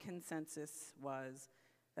broad consensus was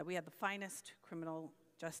that we had the finest criminal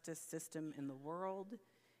justice system in the world,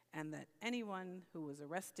 and that anyone who was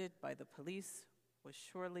arrested by the police was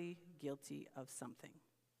surely guilty of something.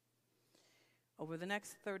 Over the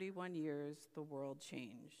next 31 years, the world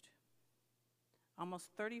changed.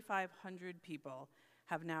 Almost 3,500 people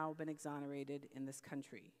have now been exonerated in this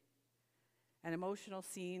country, and emotional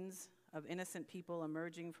scenes of innocent people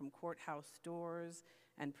emerging from courthouse doors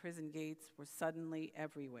and prison gates were suddenly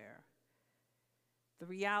everywhere. The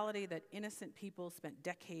reality that innocent people spent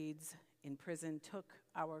decades in prison took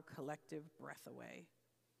our collective breath away.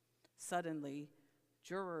 Suddenly,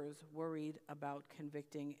 jurors worried about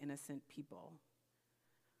convicting innocent people.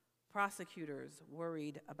 Prosecutors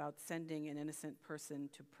worried about sending an innocent person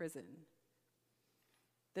to prison.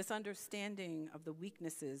 This understanding of the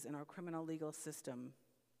weaknesses in our criminal legal system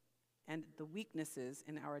and the weaknesses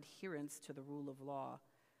in our adherence to the rule of law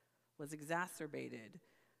was exacerbated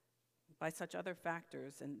by such other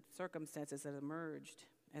factors and circumstances that emerged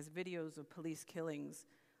as videos of police killings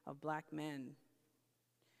of Black men,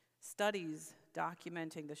 studies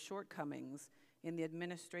documenting the shortcomings in the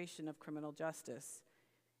administration of criminal justice,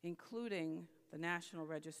 including the National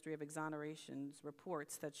Registry of Exonerations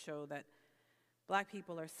reports that show that Black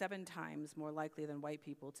people are 7 times more likely than white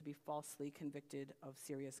people to be falsely convicted of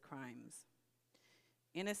serious crimes.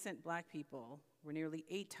 Innocent Black people were nearly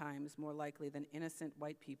 8 times more likely than innocent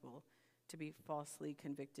white people to be falsely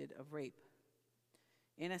convicted of rape.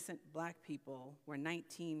 Innocent Black people were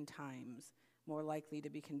 19 times more likely to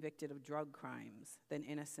be convicted of drug crimes than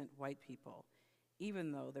innocent white people,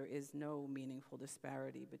 even though there is no meaningful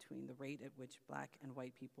disparity between the rate at which Black and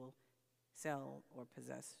white people sell or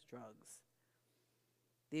possess drugs.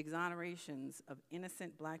 The exonerations of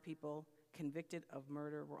innocent Black people convicted of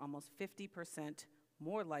murder were almost 50%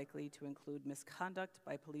 more likely to include misconduct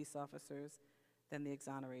by police officers than the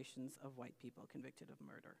exonerations of white people convicted of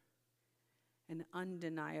murder. An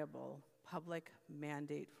undeniable public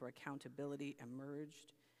mandate for accountability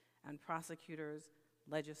emerged, and prosecutors,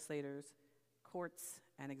 legislators, courts,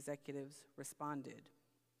 and executives responded.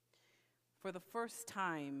 For the first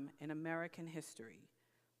time in American history,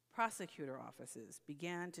 prosecutor offices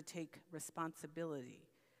began to take responsibility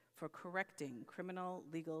for correcting criminal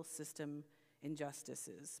legal system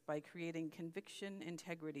injustices by creating conviction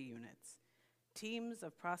integrity units, teams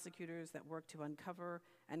of prosecutors that work to uncover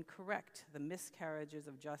and correct the miscarriages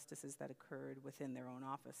of justices that occurred within their own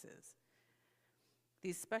offices.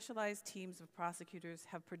 These specialized teams of prosecutors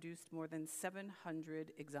have produced more than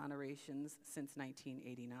 700 exonerations since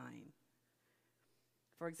 1989.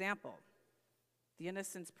 For example, the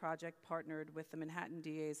Innocence Project partnered with the Manhattan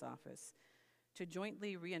DA's office to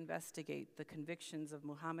jointly reinvestigate the convictions of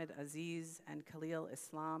Muhammad Aziz and Khalil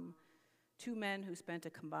Islam, 2 men who spent a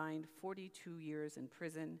combined 42 years in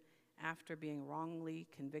prison after being wrongly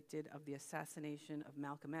convicted of the assassination of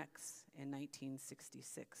Malcolm X in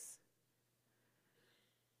 1966.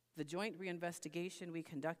 The joint reinvestigation we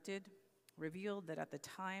conducted revealed that at the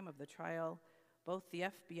time of the trial, both the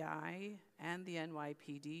FBI and the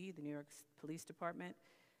NYPD, the New York Police Department,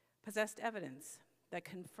 possessed evidence that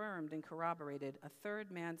confirmed and corroborated a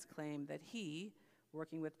third man's claim that he,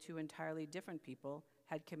 working with 2 entirely different people,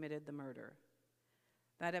 had committed the murder.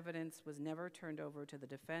 That evidence was never turned over to the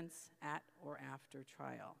defense at or after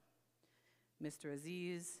trial. Mr.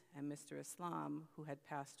 Aziz and Mr. Islam, who had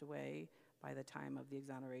passed away by the time of the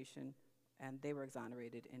exoneration, and they were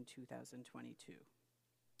exonerated in 2022.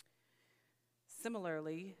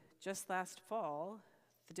 Similarly, just last fall,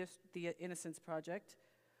 the Innocence Project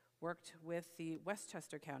worked with the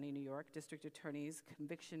Westchester County, New York District Attorney's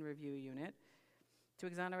Conviction Review Unit to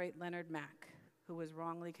exonerate Leonard Mack, who was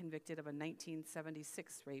wrongly convicted of a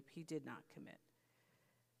 1976 rape he did not commit.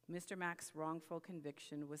 Mr. Mack's wrongful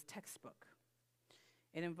conviction was textbook.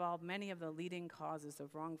 It involved many of the leading causes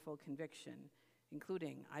of wrongful conviction,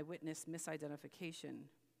 including eyewitness misidentification,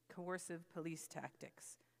 coercive police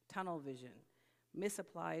tactics, tunnel vision,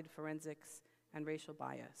 misapplied forensics, and racial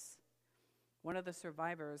bias. One of the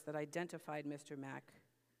survivors that identified Mr. Mack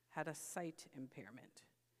had a sight impairment,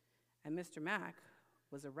 and Mr. Mack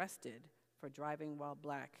was arrested for driving while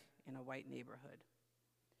Black in a white neighborhood.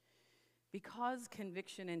 Because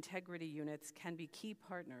conviction integrity units can be key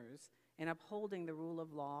partners in upholding the rule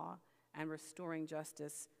of law and restoring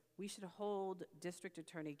justice, we should hold district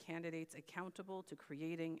attorney candidates accountable to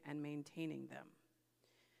creating and maintaining them.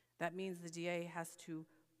 That means the DA has to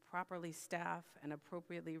properly staff and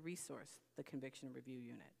appropriately resource the conviction review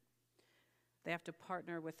unit. They have to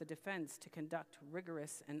partner with the defense to conduct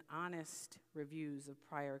rigorous and honest reviews of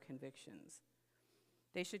prior convictions.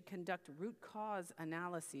 They should conduct root cause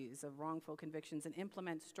analyses of wrongful convictions and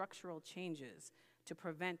implement structural changes to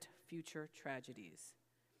prevent future tragedies.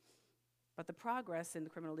 But the progress in the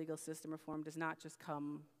criminal legal system reform has not just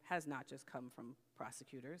come from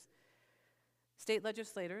prosecutors. State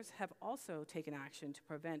legislators have also taken action to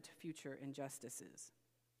prevent future injustices.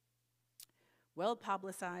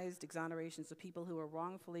 Well-publicized exonerations of people who were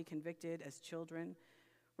wrongfully convicted as children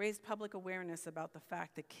raised public awareness about the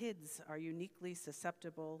fact that kids are uniquely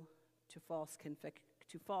susceptible to false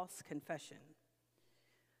confession.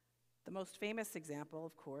 The most famous example,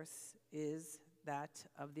 of course, is that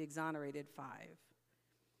of the exonerated 5.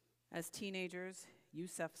 As teenagers,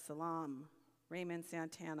 Yusef Salaam, Raymond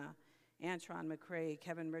Santana, Antron McCrae,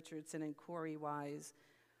 Kevin Richardson, and Corey Wise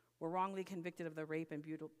were wrongly convicted of the rape and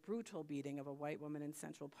brutal beating of a white woman in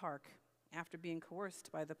Central Park after being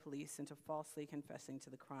coerced by the police into falsely confessing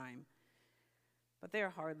to the crime. But they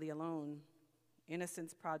are hardly alone.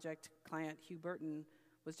 Innocence Project client Hugh Burton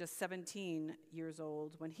was just 17 years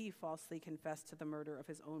old when he falsely confessed to the murder of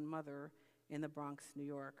his own mother in the Bronx, New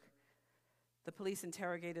York. The police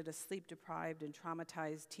interrogated a sleep-deprived and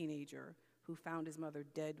traumatized teenager who found his mother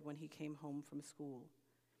dead when he came home from school.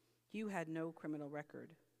 Hugh had no criminal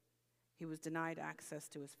record. He was denied access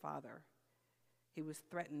to his father. He was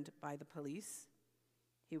threatened by the police.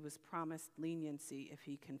 He was promised leniency if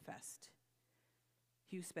he confessed.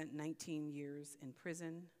 Hugh spent 19 years in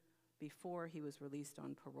prison before he was released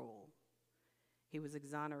on parole. He was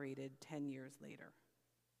exonerated 10 years later.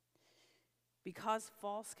 Because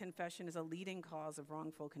false confession is a leading cause of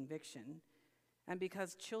wrongful conviction, and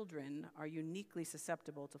because children are uniquely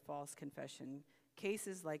susceptible to false confession,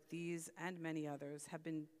 cases like these and many others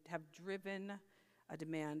have driven a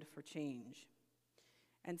demand for change.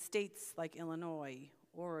 And states like Illinois,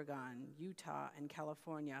 Oregon, Utah, and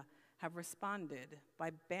California have responded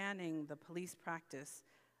by banning the police practice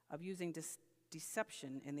of using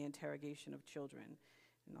deception in the interrogation of children.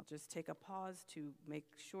 And I'll just take a pause to make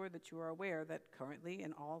sure that you are aware that currently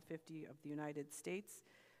in all 50 of the United States,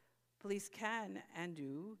 police can and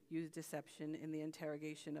do use deception in the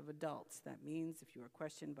interrogation of adults. That means if you are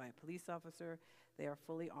questioned by a police officer, they are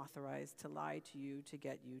fully authorized to lie to you to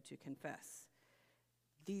get you to confess.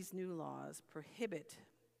 These new laws prohibit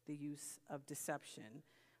the use of deception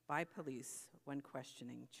by police when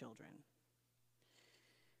questioning children.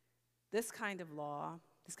 This kind of law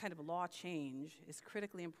change is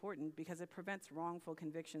critically important because it prevents wrongful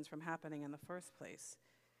convictions from happening in the first place.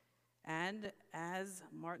 And as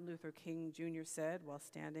Martin Luther King Jr. said while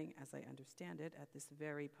standing, as I understand it, at this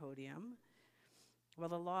very podium, while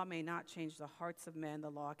the law may not change the hearts of men, the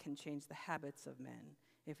law can change the habits of men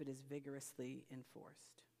if it is vigorously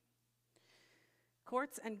enforced.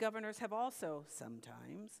 Courts and governors have also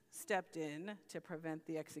sometimes stepped in to prevent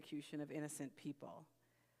the execution of innocent people.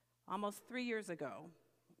 Almost 3 years ago,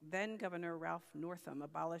 then Governor Ralph Northam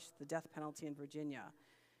abolished the death penalty in Virginia,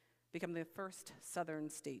 becoming the first Southern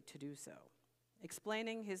state to do so.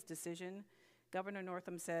 Explaining his decision, Governor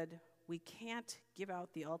Northam said, "We can't give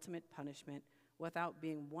out the ultimate punishment without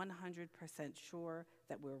being 100% sure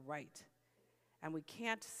that we're right. And we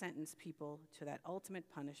can't sentence people to that ultimate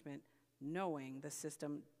punishment knowing the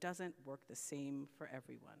system doesn't work the same for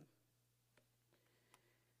everyone."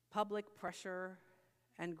 Public pressure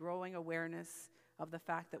and growing awareness of the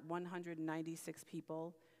fact that 196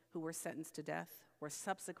 people who were sentenced to death were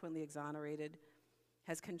subsequently exonerated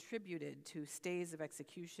has contributed to stays of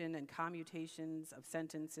execution and commutations of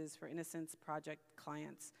sentences for Innocence Project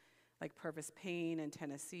clients like Purvis Payne in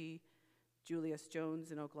Tennessee, Julius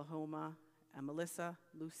Jones in Oklahoma, and Melissa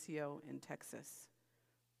Lucio in Texas.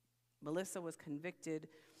 Melissa was convicted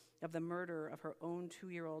of the murder of her own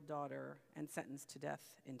 2-year-old daughter and sentenced to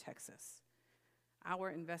death in Texas.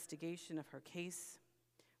 Our investigation of her case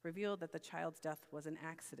revealed that the child's death was an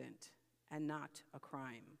accident and not a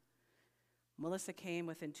crime. Melissa came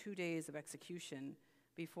within 2 days of execution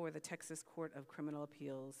before the Texas Court of Criminal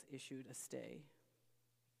Appeals issued a stay.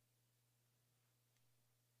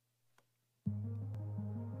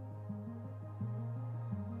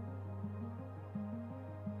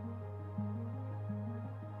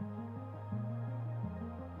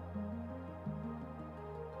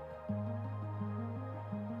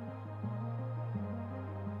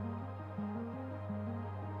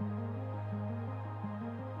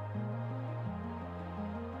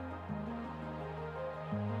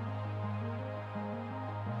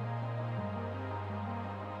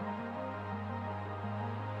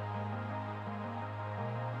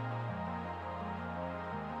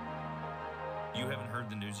 You haven't heard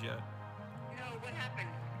the news yet? No, what happened?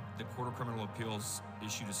 The Court of Criminal Appeals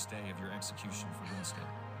issued a stay of your execution for Winston.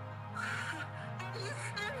 Are you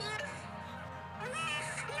serious? Are you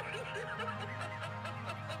serious?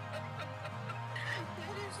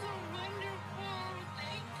 That is so wonderful.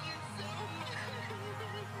 Thank you so much.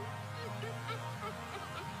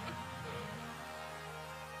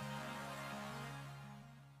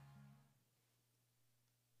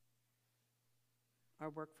 Our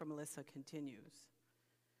work for Melissa continues.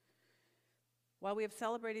 While we have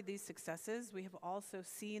celebrated these successes, we have also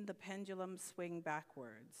seen the pendulum swing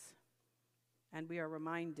backwards, and we are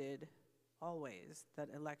reminded always that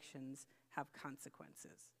elections have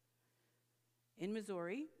consequences. In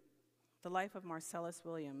Missouri, the life of Marcellus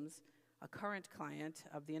Williams, a current client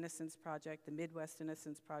of the Innocence Project, the Midwest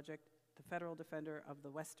Innocence Project, the federal defender of the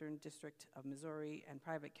Western District of Missouri, and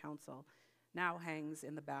private counsel, now hangs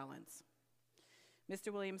in the balance.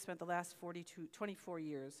 Mr. Williams spent the last 24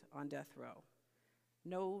 years on death row.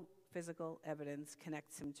 No physical evidence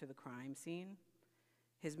connects him to the crime scene.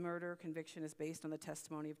 His murder conviction is based on the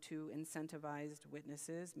testimony of 2 incentivized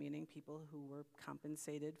witnesses, meaning people who were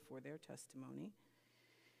compensated for their testimony.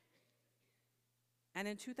 And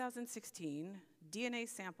in 2016, DNA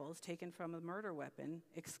samples taken from a murder weapon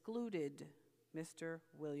excluded Mr.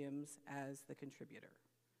 Williams as the contributor.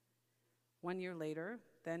 1 year later,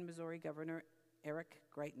 then Missouri Governor Eric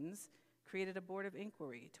Greitens created a board of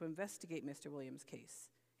inquiry to investigate Mr. Williams' case,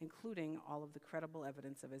 including all of the credible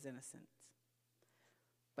evidence of his innocence.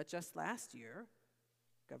 But just last year,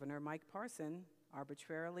 Governor Mike Parson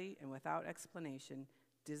arbitrarily and without explanation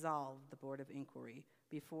dissolved the board of inquiry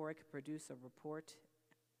before it could produce a report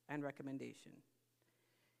and recommendation.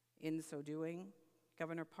 In so doing,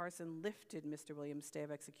 Governor Parson lifted Mr. Williams' stay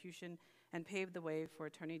of execution and paved the way for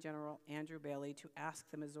Attorney General Andrew Bailey to ask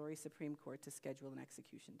the Missouri Supreme Court to schedule an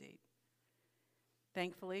execution date.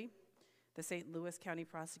 Thankfully, the St. Louis County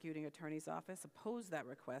Prosecuting Attorney's Office opposed that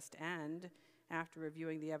request and, after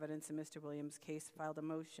reviewing the evidence in Mr. Williams' case, filed a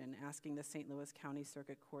motion asking the St. Louis County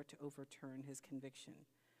Circuit Court to overturn his conviction.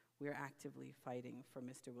 We are actively fighting for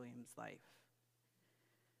Mr. Williams' life.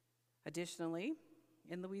 Additionally,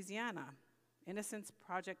 in Louisiana, Innocence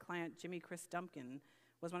Project client Jimmy Chris Duncan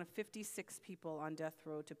was one of 56 people on death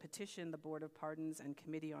row to petition the Board of Pardons and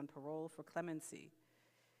Committee on Parole for clemency.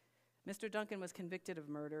 Mr. Duncan was convicted of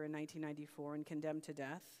murder in 1994 and condemned to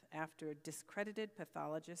death after discredited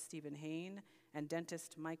pathologist Stephen Hain and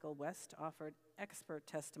dentist Michael West offered expert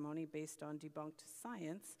testimony based on debunked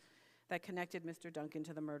science that connected Mr. Duncan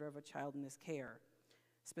to the murder of a child in his care.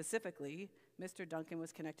 Specifically, Mr. Duncan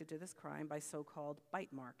was connected to this crime by so-called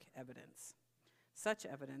bite mark evidence. Such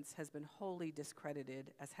evidence has been wholly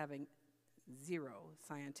discredited as having zero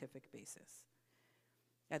scientific basis.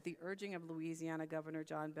 At the urging of Louisiana Governor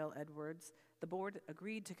John Bel Edwards, the board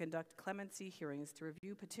agreed to conduct clemency hearings to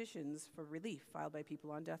review petitions for relief filed by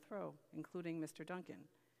people on death row, including Mr. Duncan.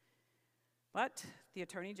 But the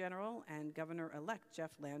Attorney General and Governor-elect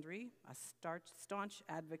Jeff Landry, a staunch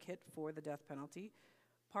advocate for the death penalty,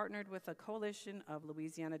 partnered with a coalition of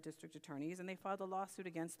Louisiana district attorneys, and they filed a lawsuit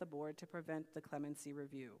against the board to prevent the clemency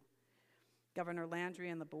review. Governor Landry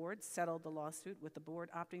and the board settled the lawsuit, with the board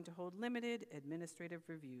opting to hold limited administrative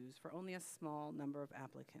reviews for only a small number of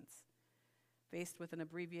applicants. Faced with an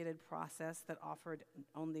abbreviated process that offered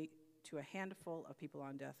only to a handful of people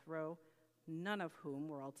on death row, none of whom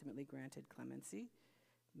were ultimately granted clemency,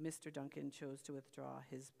 Mr. Duncan chose to withdraw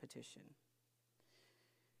his petition.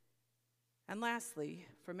 And lastly,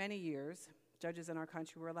 for many years, judges in our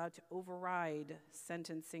country were allowed to override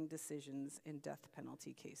sentencing decisions in death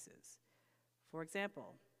penalty cases. For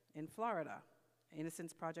example, in Florida,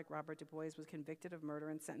 Innocence Project Robert Du Bois was convicted of murder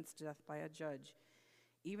and sentenced to death by a judge,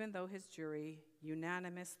 even though his jury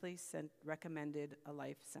unanimously recommended a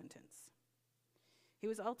life sentence. He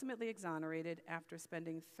was ultimately exonerated after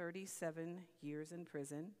spending 37 years in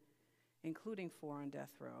prison, including 4 on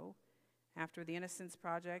death row, after the Innocence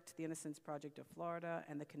Project of Florida,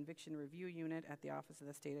 and the Conviction Review Unit at the Office of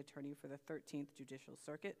the State Attorney for the 13th Judicial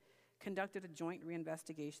Circuit conducted a joint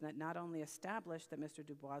reinvestigation that not only established that Mr.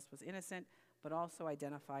 Du Bois was innocent, but also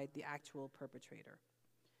identified the actual perpetrator.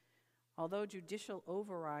 Although judicial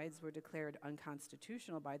overrides were declared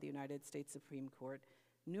unconstitutional by the United States Supreme Court,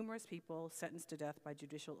 numerous people sentenced to death by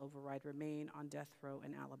judicial override remain on death row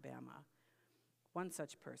in Alabama. One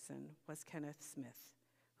such person was Kenneth Smith,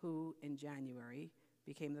 who in January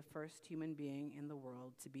became the first human being in the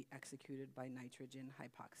world to be executed by nitrogen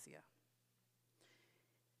hypoxia.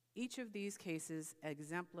 Each of these cases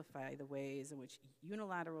exemplify the ways in which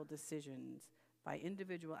unilateral decisions by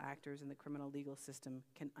individual actors in the criminal legal system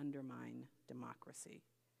can undermine democracy.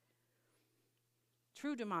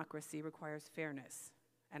 True democracy requires fairness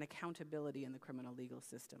and accountability in the criminal legal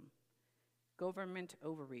system. Government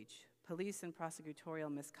overreach, police and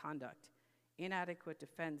prosecutorial misconduct, inadequate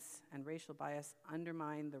defense, and racial bias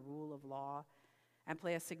undermine the rule of law and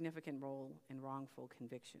play a significant role in wrongful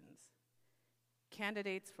convictions.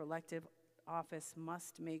 Candidates for elective office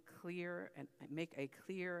must make a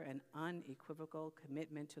clear and unequivocal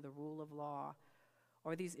commitment to the rule of law,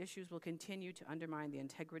 or these issues will continue to undermine the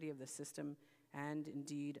integrity of the system and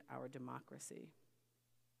indeed our democracy.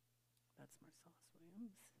 That's Marcellus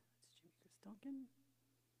Williams. That's Jimmy Chris Duncan.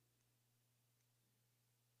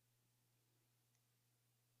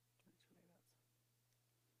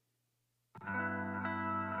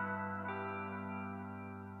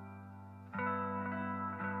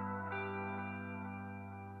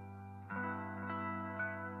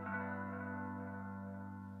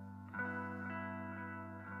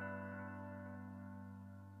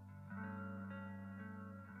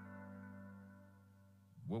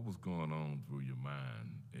 What was going on through your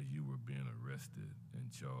mind as you were being arrested and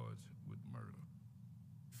charged with murder?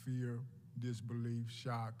 Fear, disbelief,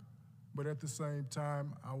 shock. But at the same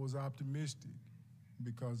time, I was optimistic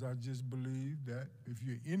because I just believed that if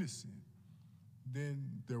you're innocent, then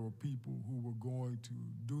there were people who were going to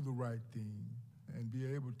do the right thing and be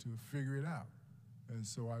able to figure it out. And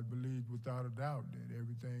so I believed without a doubt that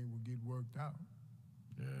everything would get worked out.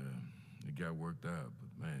 Yeah, got worked out,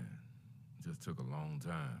 but man, it just took a long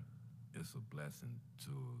time. It's a blessing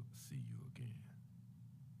to see you again.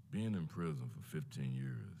 Being in prison for 15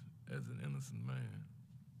 years as an innocent man,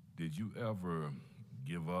 did you ever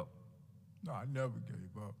give up? No, I never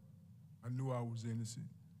gave up. I knew I was innocent,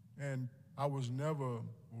 and I was never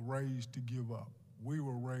raised to give up. We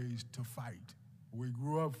were raised to fight. We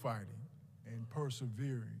grew up fighting and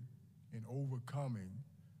persevering and overcoming.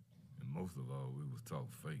 And most of all, we was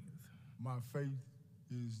taught faith. My faith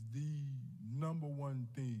is the number one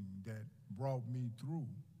thing that brought me through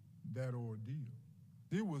that ordeal.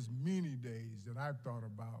 There was many days that I thought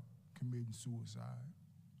about committing suicide.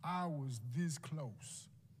 I was this close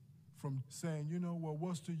from saying, you know, well,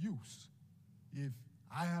 what's the use? If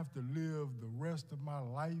I have to live the rest of my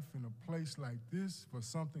life in a place like this for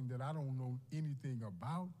something that I don't know anything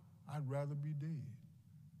about, I'd rather be dead.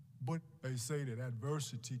 But they say that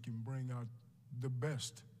adversity can bring out the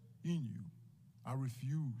best in you. I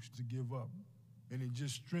refused to give up, and it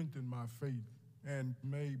just strengthened my faith and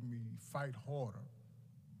made me fight harder.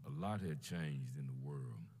 A lot had changed in the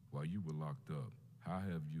world. While you were locked up, how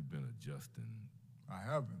have you been adjusting? I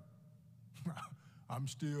haven't. I'm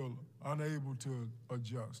still unable to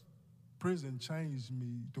adjust. Prison changed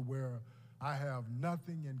me to where I have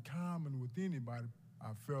nothing in common with anybody. I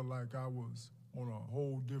felt like I was on a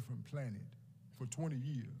whole different planet for 20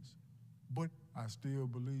 years. But I still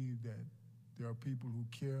believe that there are people who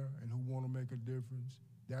care and who want to make a difference.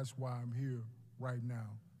 That's why I'm here right now.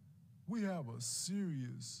 We have a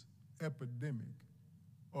serious epidemic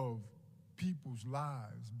of people's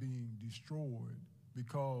lives being destroyed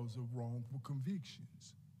because of wrongful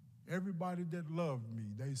convictions. Everybody that loved me,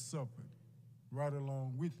 they suffered right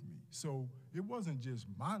along with me. So it wasn't just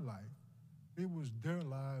my life, it was their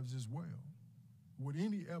lives as well. With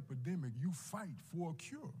any epidemic, you fight for a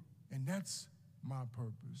cure, and that's my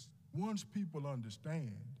purpose. Once people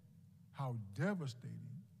understand how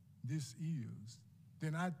devastating this is,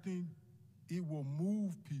 then I think it will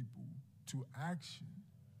move people to action,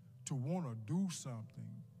 to want to do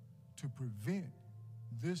something to prevent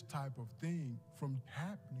this type of thing from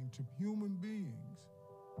happening to human beings.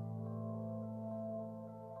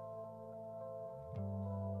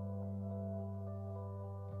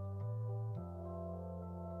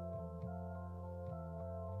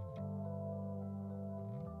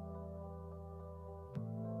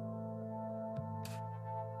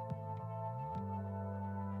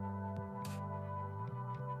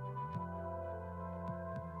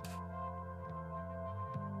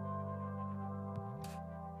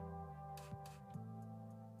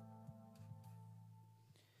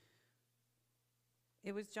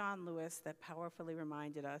 It was John Lewis that powerfully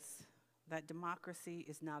reminded us that democracy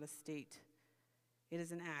is not a state. It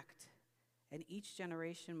is an act, and each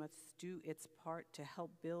generation must do its part to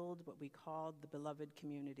help build what we call the beloved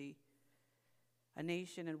community, a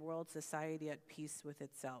nation and world society at peace with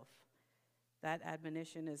itself. That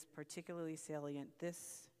admonition is particularly salient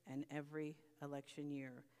this and every election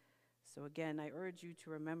year. So again, I urge you to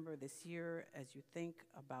remember this year as you think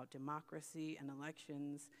about democracy and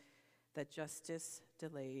elections that justice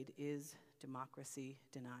delayed is democracy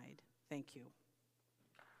denied. Thank you.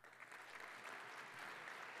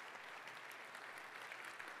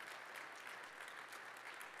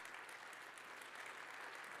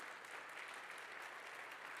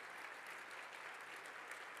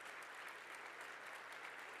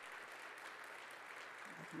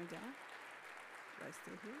 Coming down? Do I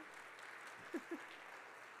stay here?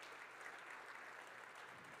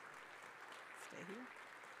 Stay here?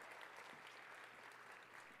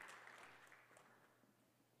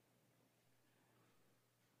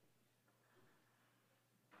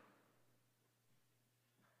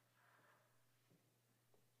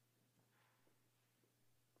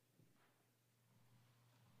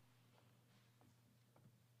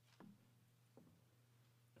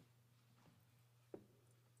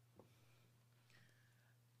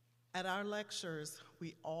 At our lectures,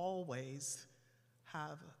 we always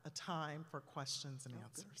have a time for questions and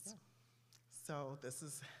answers. Yeah. So this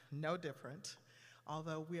is no different,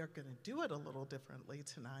 although we are going to do it a little differently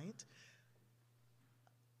tonight.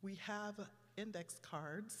 We have index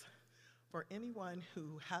cards for anyone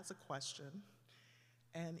who has a question,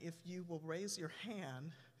 and if you will raise your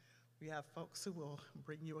hand, we have folks who will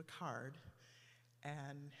bring you a card,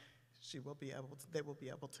 and they will be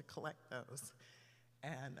able to collect those,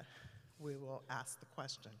 and we will ask the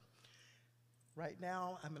question. Right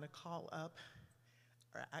now, I'm going to call up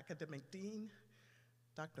our academic dean,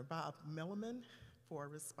 Dr. Bob Milliman, for a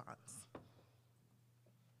response.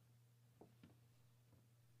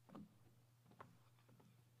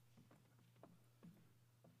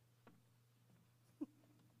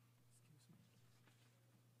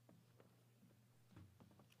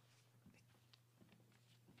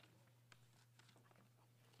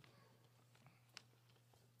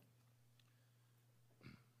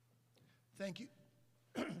 Thank you.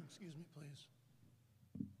 Excuse me, please.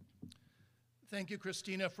 Thank you,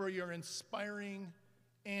 Christina, for your inspiring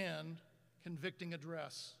and convicting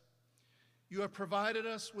address. You have provided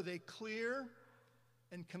us with a clear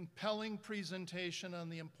and compelling presentation on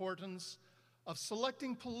the importance of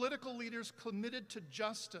selecting political leaders committed to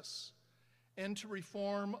justice and to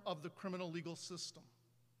reform of the criminal legal system.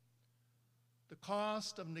 The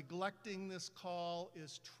cost of neglecting this call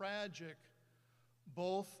is tragic,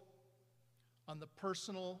 both on the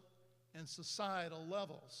personal and societal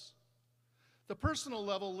levels. The personal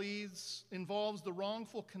level involves the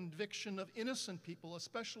wrongful conviction of innocent people,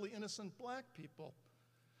 especially innocent black people,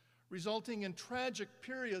 resulting in tragic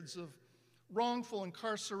periods of wrongful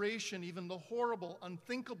incarceration, even the horrible,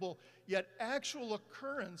 unthinkable, yet actual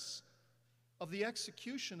occurrence of the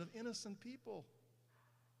execution of innocent people.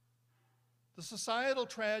 The societal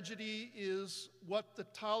tragedy is what the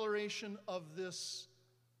toleration of this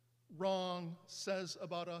wrong says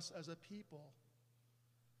about us as a people.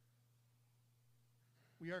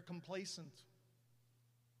 We are complacent,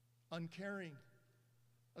 uncaring,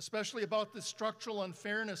 especially about the structural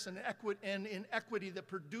unfairness and inequity that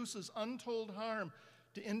produces untold harm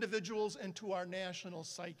to individuals and to our national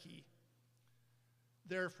psyche.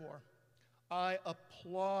 Therefore, I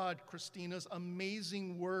applaud Christina's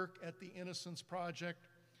amazing work at the Innocence Project,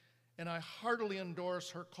 and I heartily endorse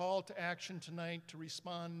her call to action tonight to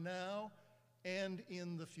respond now and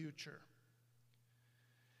in the future.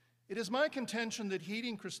 It is my contention that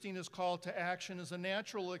heeding Christina's call to action is a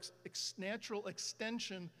natural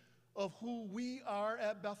extension of who we are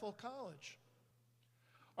at Bethel College.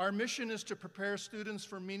 Our mission is to prepare students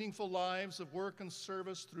for meaningful lives of work and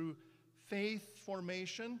service through faith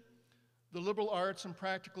formation, the liberal arts and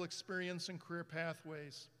practical experience and career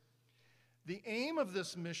pathways. The aim of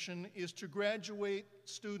this mission is to graduate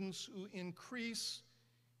students who increase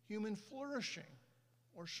human flourishing,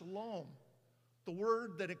 or shalom, the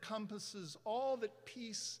word that encompasses all that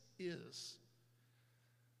peace is.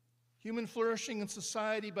 Human flourishing in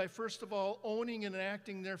society by, first of all, owning and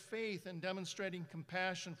enacting their faith and demonstrating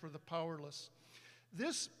compassion for the powerless.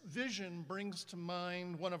 This vision brings to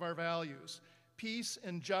mind one of our values, peace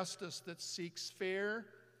and justice that seeks fair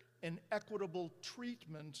and equitable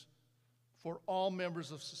treatment for all members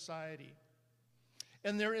of society.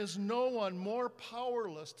 And there is no one more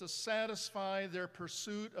powerless to satisfy their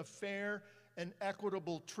pursuit of fair and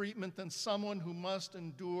equitable treatment than someone who must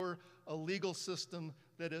endure a legal system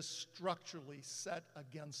that is structurally set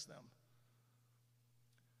against them.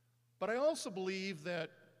 But I also believe that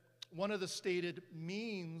one of the stated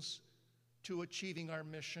means to achieving our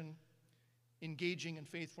mission, engaging in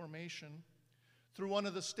faith formation, through one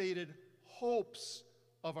of the stated hopes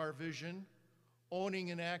of our vision,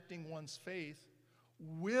 owning and acting one's faith,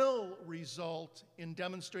 will result in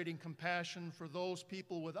demonstrating compassion for those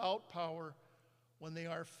people without power when they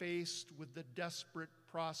are faced with the desperate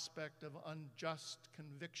prospect of unjust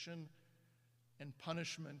conviction and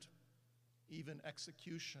punishment, even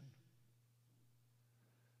execution.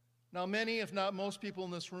 Now, many, if not most people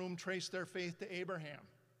in this room trace their faith to Abraham,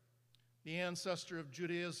 the ancestor of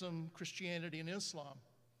Judaism, Christianity, and Islam.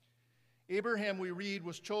 Abraham, we read,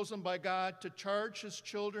 was chosen by God to charge his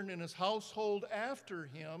children and his household after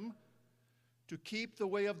him to keep the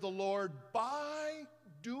way of the Lord by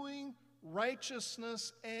doing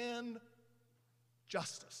righteousness and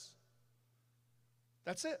justice.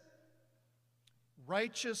 That's it.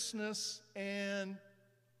 Righteousness and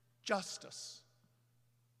justice.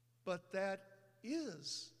 But that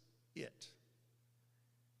is it.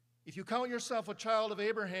 If you count yourself a child of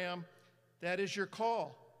Abraham, that is your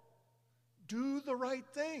call. Do the right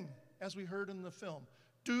thing, as we heard in the film.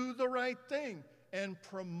 Do the right thing and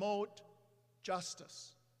promote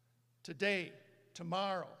justice today,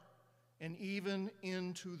 tomorrow, and even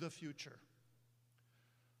into the future.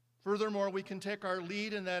 Furthermore, we can take our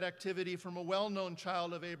lead in that activity from a well-known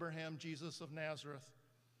child of Abraham, Jesus of Nazareth.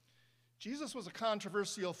 Jesus was a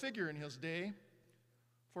controversial figure in his day.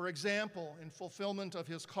 For example, in fulfillment of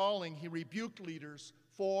his calling, he rebuked leaders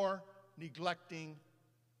for neglecting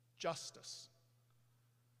justice.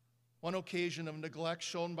 One occasion of neglect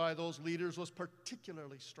shown by those leaders was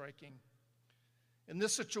particularly striking. In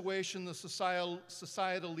this situation, the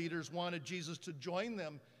societal leaders wanted Jesus to join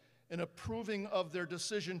them in approving of their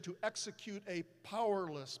decision to execute a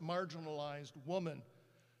powerless, marginalized woman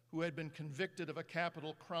who had been convicted of a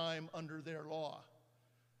capital crime under their law.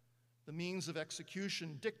 The means of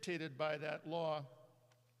execution dictated by that law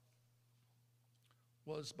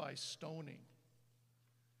was by stoning.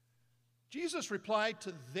 Jesus replied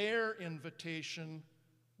to their invitation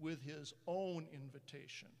with his own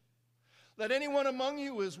invitation. Let anyone among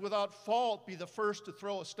you who is without fault be the first to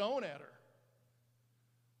throw a stone at her.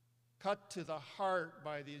 Cut to the heart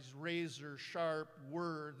by these razor-sharp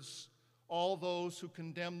words, all those who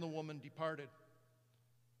condemned the woman departed,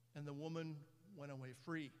 and the woman went away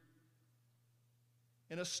free.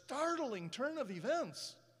 In a startling turn of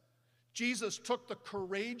events, Jesus took the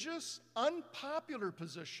courageous, unpopular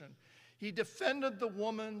position. He defended the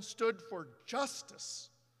woman, stood for justice,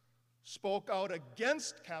 spoke out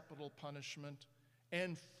against capital punishment,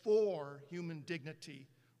 and for human dignity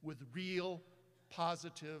with real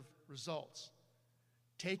positive results.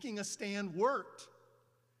 Taking a stand worked.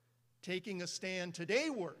 Taking a stand today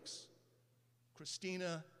works.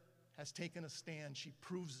 Christina has taken a stand. She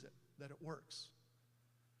proves it, that it works.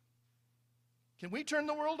 Can we turn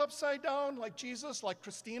the world upside down like Jesus, like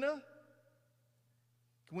Christina?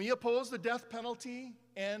 Can we oppose the death penalty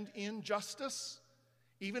and injustice,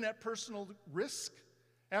 even at personal risk?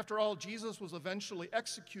 After all, Jesus was eventually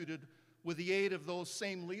executed with the aid of those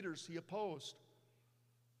same leaders he opposed.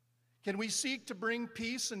 Can we seek to bring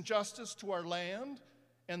peace and justice to our land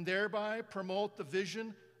and thereby promote the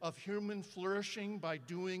vision of human flourishing by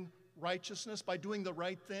doing righteousness, by doing the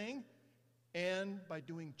right thing, and by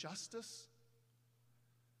doing justice?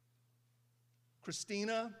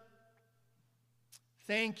 Christina,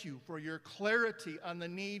 thank you for your clarity on the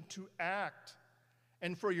need to act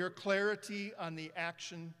and for your clarity on the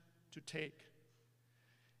action to take.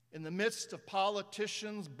 In the midst of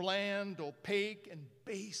politicians' bland, opaque, and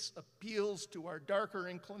base appeals to our darker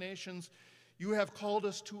inclinations, you have called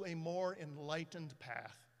us to a more enlightened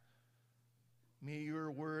path. May your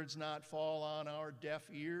words not fall on our deaf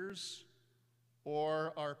ears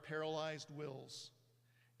or our paralyzed wills.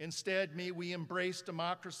 Instead, may we embrace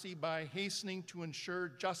democracy by hastening to ensure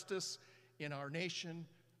justice in our nation,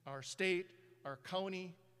 our state, our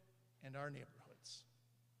county, and our neighborhoods.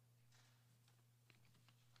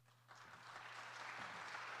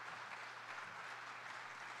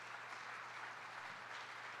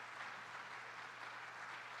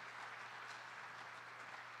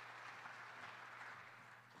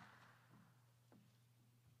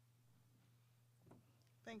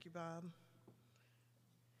 Thank you, Bob.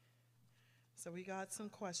 So we got some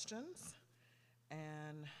questions,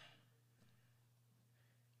 and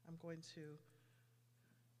I'm going to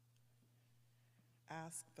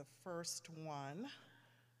ask the first one.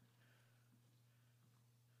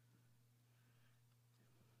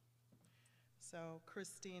 So,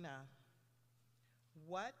 Christina,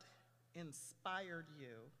 what inspired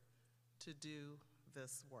you to do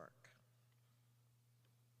this work?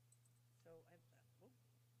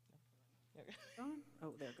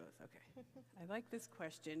 Oh, there it goes, okay. I like this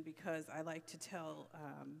question because I like to tell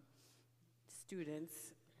students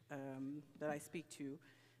that I speak to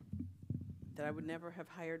that I would never have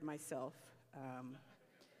hired myself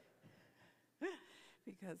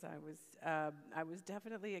because I was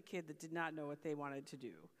definitely a kid that did not know what they wanted to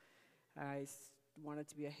do. I wanted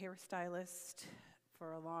to be a hairstylist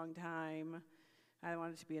for a long time. I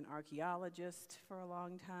wanted to be an archaeologist for a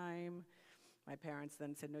long time. My parents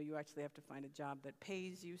then said, no, you actually have to find a job that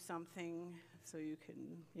pays you something so you can,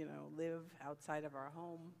 live outside of our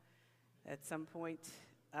home at some point.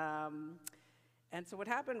 And so what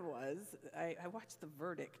happened was, I watched The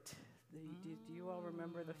Verdict. Do you all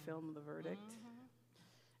remember the film The Verdict?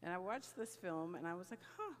 Mm-hmm. And I watched this film, and I was like,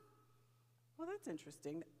 well, that's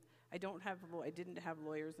interesting. I didn't have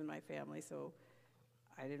lawyers in my family, so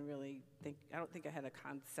I don't think I had a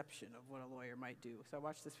conception of what a lawyer might do. So I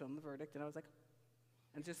watched this film, The Verdict, and I was like,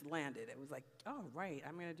 and just landed. It was like, oh, right,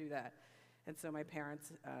 I'm gonna do that. And so my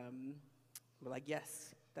parents were like,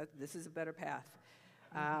 yes, this is a better path.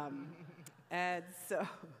 And so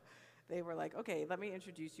they were like, okay, let me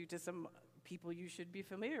introduce you to some people you should be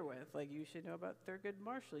familiar with. Like, you should know about Thurgood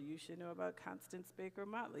Marshall. You should know about Constance Baker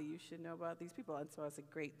Motley. You should know about these people. And so I was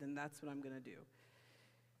like, great, then that's what I'm gonna do.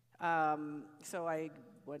 So I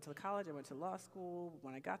went to college, I went to law school.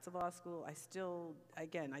 When I got to law school, I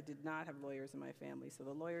did not have lawyers in my family, so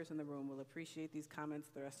the lawyers in the room will appreciate these comments,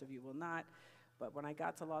 the rest of you will not. But when I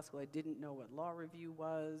got to law school, I didn't know what law review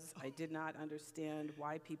was. I did not understand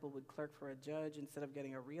why people would clerk for a judge instead of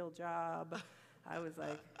getting a real job. I was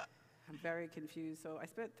like, I'm very confused. So I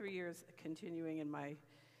spent 3 years continuing in my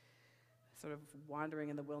sort of wandering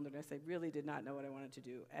in the wilderness. I really did not know what I wanted to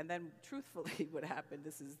do. And then truthfully, what happened,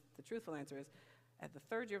 the truthful answer is, at the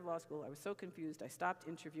third year of law school, I was so confused, I stopped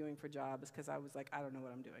interviewing for jobs because I was like, I don't know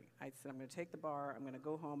what I'm doing. I said, I'm gonna take the bar, I'm gonna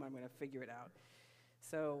go home, I'm gonna figure it out.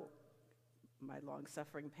 So my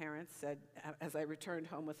long-suffering parents said, as I returned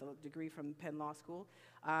home with a degree from Penn Law School,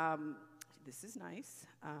 this is nice,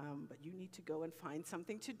 but you need to go and find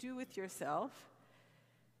something to do with yourself.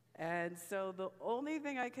 And so the only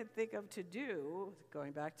thing I could think of to do,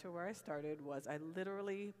 going back to where I started, was I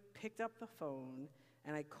literally picked up the phone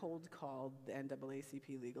and I cold called the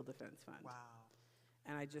NAACP Legal Defense Fund. Wow.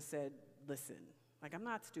 And I just said, listen, like, I'm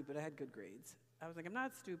not stupid. I had good grades. I was like, I'm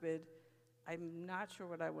not stupid. I'm not sure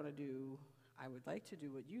what I want to do. I would like to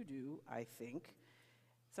do what you do, I think.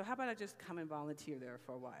 So how about I just come and volunteer there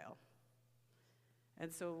for a while?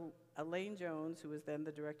 And so Elaine Jones, who was then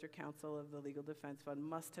the Director Counsel of the Legal Defense Fund,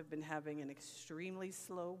 must have been having an extremely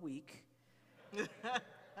slow week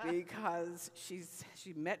because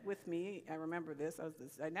she met with me. I remember this.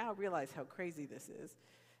 I now realize how crazy this is.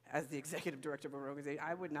 As the executive director of an organization,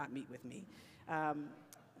 I would not meet with me.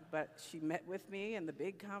 But she met with me in the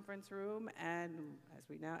big conference room, and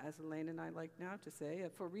as Elaine and I like now to say,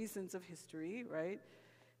 for reasons of history, right?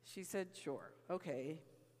 She said, sure, okay,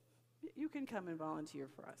 you can come and volunteer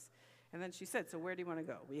for us. And then she said, so where do you want to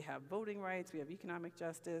go? We have voting rights, we have economic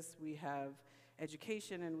justice, we have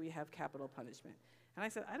education, and we have capital punishment. And I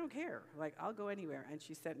said, I don't care, like, I'll go anywhere. And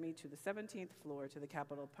she sent me to the 17th floor to the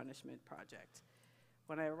Capital Punishment Project.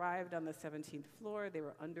 When I arrived on the 17th floor, they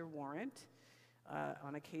were under warrant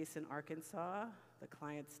on a case in Arkansas. The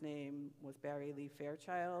client's name was Barry Lee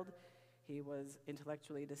Fairchild. He was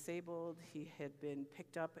intellectually disabled. He had been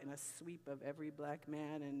picked up in a sweep of every black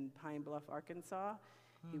man in Pine Bluff, Arkansas.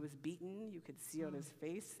 He was beaten. You could see on his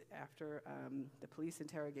face after the police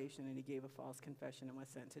interrogation, and he gave a false confession and was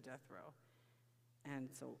sent to death row. And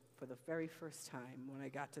so for the very first time, when I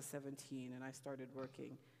got to 17 and I started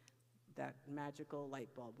working, that magical light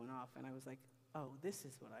bulb went off, and I was like, oh, this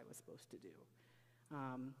is what I was supposed to do.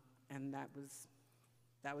 And that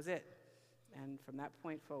was it. And from that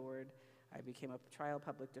point forward, I became a trial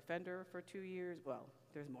public defender for 2 years. Well,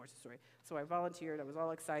 there's more to the story. So I volunteered. I was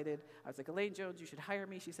all excited. I was like, Elaine Jones, you should hire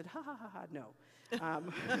me. She said, ha, ha, ha, ha, no.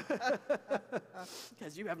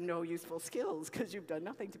 Because you have no useful skills, because you've done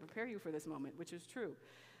nothing to prepare you for this moment, which is true.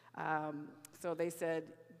 So they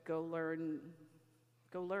said, go learn.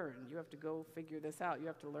 You have to go figure this out. You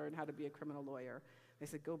have to learn how to be a criminal lawyer. They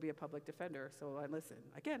said, go be a public defender. So I listened.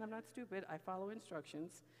 Again, I'm not stupid. I follow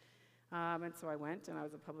instructions. And so I went, and I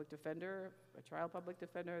was a public defender, a trial public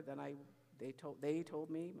defender. Then they told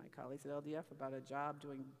me, my colleagues at LDF, about a job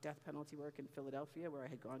doing death penalty work in Philadelphia, where I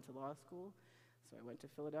had gone to law school. So I went to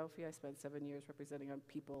Philadelphia. I spent 7 years representing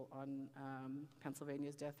people on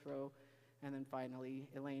Pennsylvania's death row. And then finally,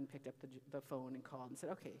 Elaine picked up the phone and called and said,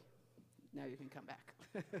 okay, now you can come back.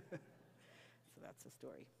 So that's the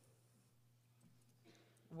story.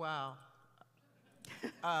 Wow.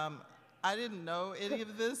 I didn't know any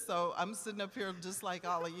of this, so I'm sitting up here just like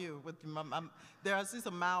all of you. There, I see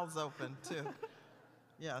some mouths open, too.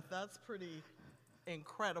 Yeah, that's pretty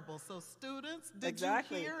incredible. So students, did you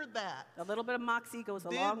hear that? A little bit of moxie goes a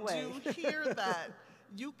long way. Did you hear that?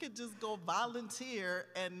 You could just go volunteer,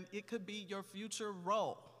 and it could be your future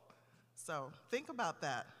role. So think about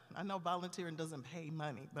that. I know volunteering doesn't pay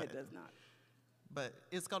money, but it does not. But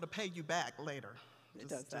it's going to pay you back later. It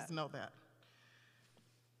does that. Just know that.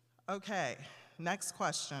 Okay, next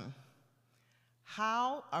question.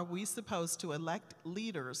 How are we supposed to elect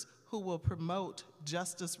leaders who will promote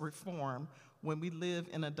justice reform when we live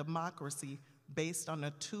in a democracy based on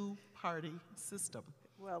a two-party system?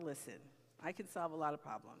 Well, listen, I can solve a lot of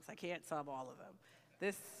problems. I can't solve all of them.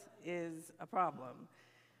 This is a problem.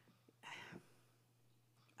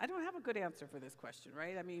 I don't have a good answer for this question,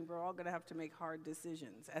 right? I mean, we're all going to have to make hard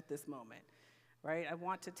decisions at this moment, right? I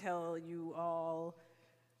want to tell you all,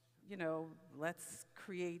 you know, let's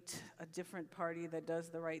create a different party that does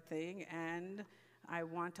the right thing, and I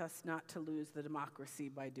want us not to lose the democracy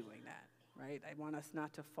by doing that, right? I want us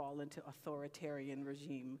not to fall into authoritarian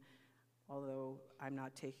regime, although I'm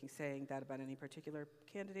not saying that about any particular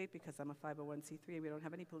candidate, because I'm a 501c3 and we don't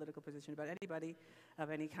have any political position about anybody of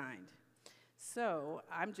any kind. So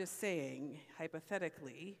I'm just saying,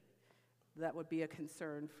 hypothetically, that would be a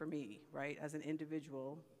concern for me, right, as an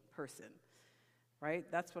individual person, right?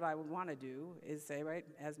 That's what I would want to do, is say, right,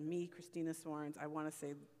 as me, Christina Swarns, I want to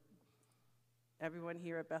say, everyone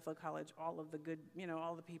here at Bethel College, all of the good, you know,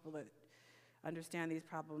 all the people that understand these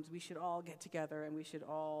problems, we should all get together and we should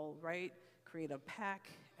all, right, create a pack,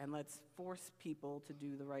 and let's force people to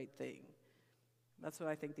do the right thing. That's what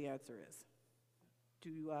I think the answer is.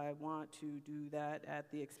 Do I want to do that at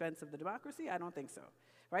the expense of the democracy? I don't think so,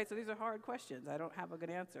 right? So these are hard questions. I don't have a good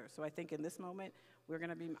answer. So I think in this moment, we're going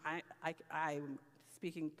to be, I'm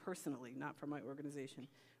speaking personally, not for my organization,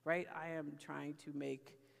 right? I am trying to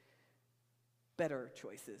make better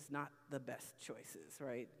choices, not the best choices,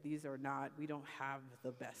 right? These are not, we don't have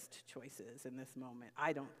the best choices in this moment.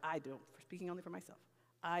 I don't, speaking only for myself,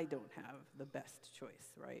 I don't have the best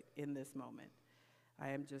choice, right, in this moment. I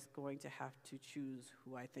am just going to have to choose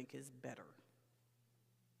who I think is better.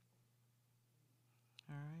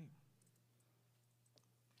 All right.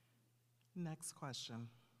 Next question.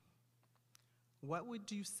 What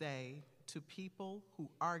would you say to people who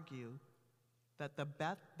argue that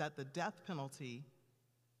the death penalty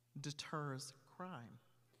deters crime?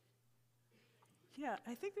 Yeah,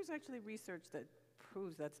 I think there's actually research that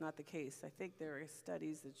proves that's not the case. I think there are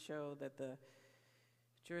studies that show that the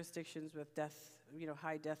jurisdictions with death,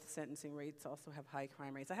 high death sentencing rates also have high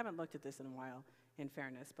crime rates. I haven't looked at this in a while, in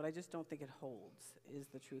fairness, but I just don't think it holds, is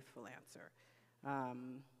the truthful answer.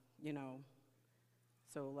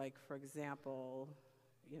 So like, for example,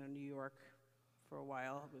 New York for a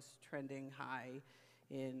while was trending high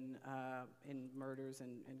in murders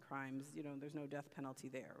and crimes. There's no death penalty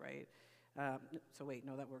there, right? So wait,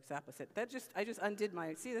 no, that works opposite. I just undid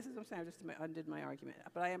my, see, this is what I'm saying, I just undid my argument.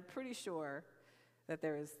 But I am pretty sure that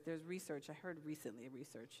there's research, I heard recently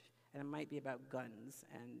research, and it might be about guns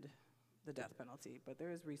and the death penalty, but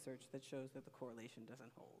there is research that shows that the correlation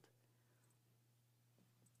doesn't hold.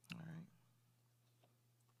 All right.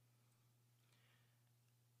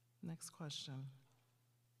 Next question.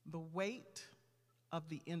 The weight of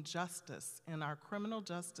the injustice in our criminal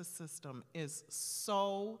justice system is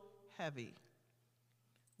so heavy.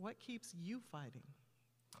 What keeps you fighting?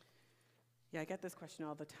 Yeah, I get this question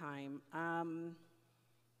all the time.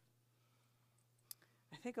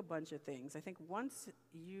 I think a bunch of things. I think once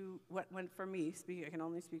for me, I can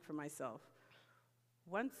only speak for myself.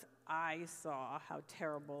 Once I saw how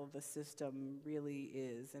terrible the system really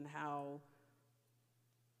is and how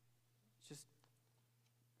just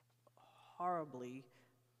horribly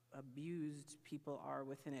abused people are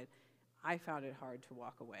within it, I found it hard to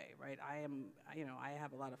walk away, right? I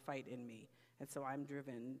have a lot of fight in me, and so I'm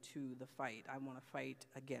driven to the fight. I want to fight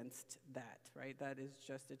against that, right?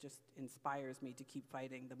 It just inspires me to keep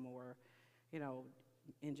fighting the more,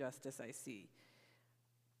 injustice I see.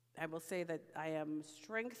 I will say that I am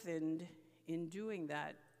strengthened in doing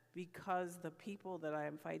that because the people that I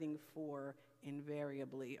am fighting for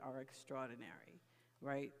invariably are extraordinary,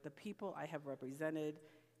 right? The people I have represented,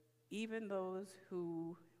 even those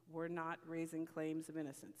who were not raising claims of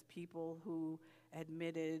innocence, people who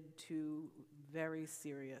admitted to very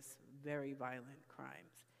serious, very violent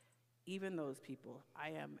crimes, even those people I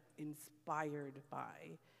am inspired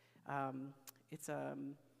by.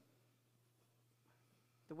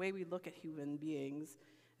 The way we look at human beings,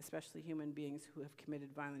 especially human beings who have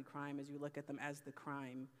committed violent crime, is you look at them as the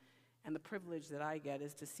crime. And the privilege that I get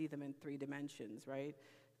is to see them in 3 dimensions, right?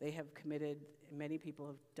 Many people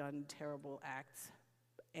have done terrible acts,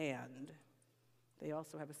 and they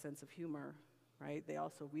also have a sense of humor, right? They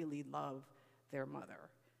also really love their mother.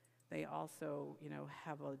 They also,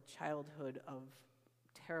 have a childhood of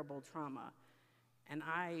terrible trauma. And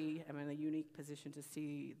I am in a unique position to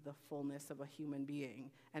see the fullness of a human being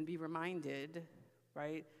and be reminded,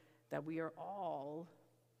 right, that we are all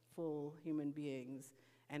full human beings,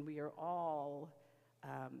 and we are all,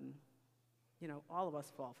 all of us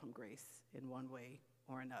fall from grace in one way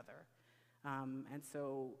or another. And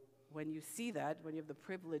so when you see that, when you have the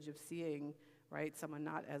privilege of seeing, right, someone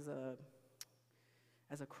not as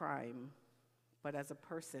a crime, but as a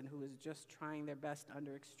person who is just trying their best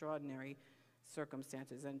under extraordinary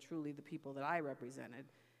circumstances, and truly the people that I represented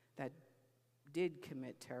that did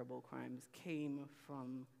commit terrible crimes came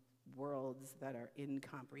from worlds that are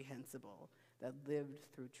incomprehensible, that lived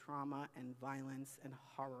through trauma and violence and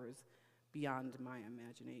horrors beyond my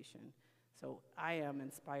imagination. So I am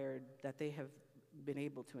inspired that they have been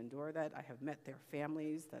able to endure that. I have met their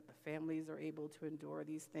families, that the families are able to endure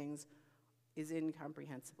these things is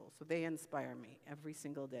incomprehensible. So they inspire me every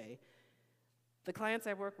single day. The clients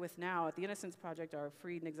I work with now at the Innocence Project, our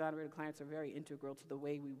freed and exonerated clients, are very integral to the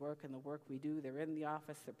way we work and the work we do. They're in the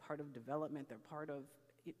office, they're part of development,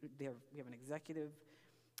 we have an executive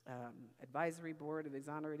advisory board of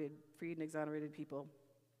freed and exonerated people,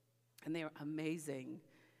 and they are amazing.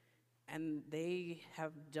 And they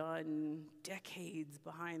have done decades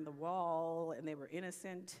behind the wall, and they were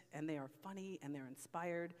innocent, and they are funny, and they're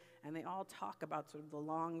inspired, and they all talk about sort of the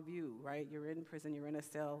long view, right? You're in prison, you're in a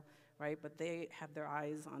cell, right? But they have their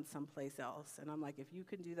eyes on someplace else. And I'm like, if you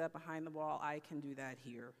can do that behind the wall, I can do that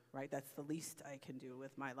here, right? That's the least I can do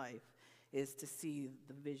with my life, is to see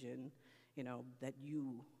the vision, that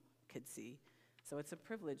you could see. So it's a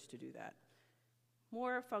privilege to do that.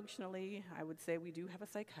 More functionally, I would say we do have a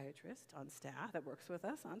psychiatrist on staff that works with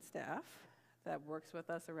us on staff. that works with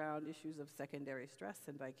us around issues of secondary stress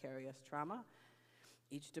and vicarious trauma.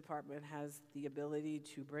 Each department has the ability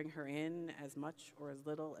to bring her in as much or as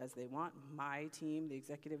little as they want. My team, the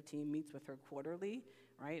executive team, meets with her quarterly,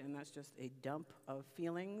 right? And that's just a dump of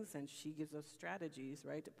feelings, and she gives us strategies,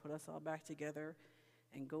 right, to put us all back together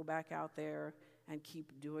and go back out there and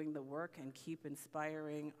keep doing the work and keep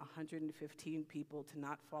inspiring 115 people to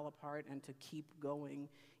not fall apart and to keep going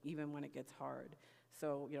even when it gets hard.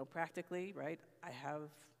 So, practically, right, I have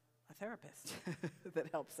a therapist that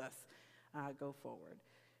helps us go forward,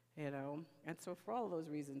 And so for all of those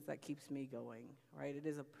reasons, that keeps me going, right? It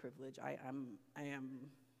is a privilege. I am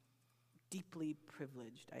deeply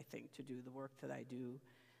privileged, I think, to do the work that I do,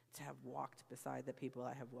 to have walked beside the people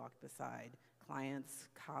I have walked beside, clients,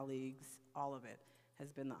 colleagues, all of it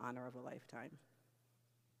has been the honor of a lifetime.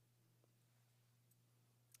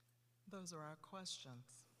 Those are our questions.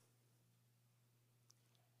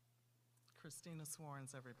 Christina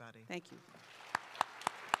Swarns, everybody. Thank you.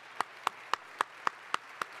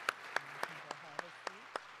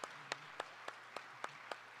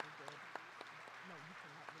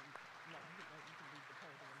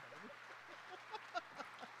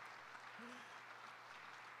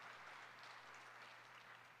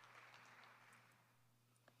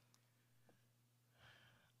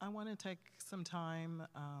 I want to take some time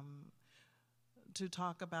to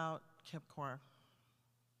talk about KIPCOR.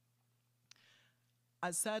 I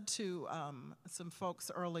said to some folks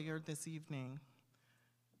earlier this evening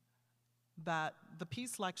that the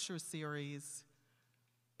Peace Lecture Series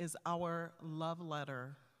is our love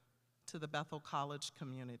letter to the Bethel College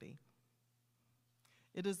community.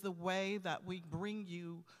 It is the way that we bring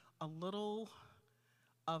you a little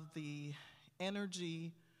of the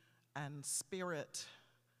energy and spirit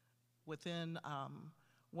within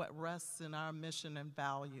what rests in our mission and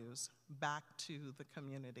values back to the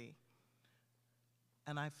community.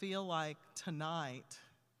 And I feel like tonight,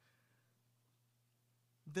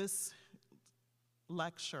 this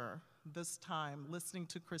lecture, this time, listening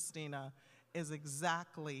to Christina, is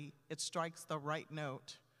exactly, it strikes the right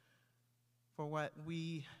note for what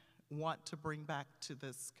we want to bring back to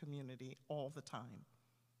this community all the time.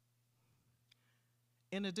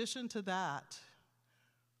 In addition to that,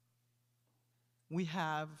 we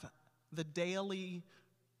have the daily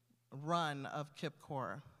run of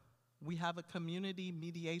KIPCOR. We have a community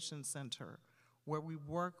mediation center where we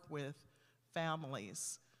work with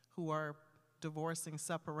families who are divorcing,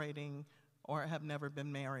 separating, or have never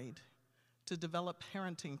been married to develop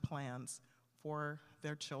parenting plans for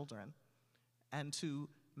their children and to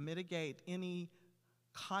mitigate any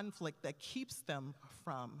conflict that keeps them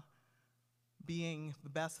from being the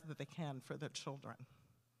best that they can for their children.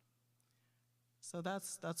 So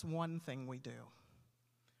that's one thing we do.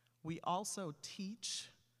 We also teach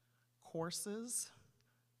courses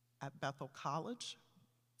at Bethel College.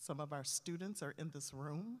 Some of our students are in this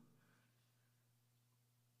room.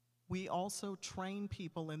 We also train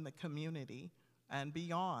people in the community and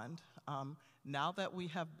beyond. Now that we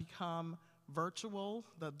have become virtual,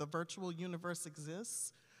 the virtual universe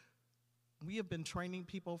exists, we have been training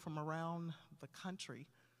people from around the country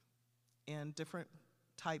in different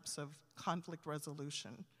types of conflict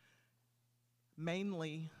resolution.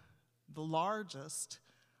 Mainly, the largest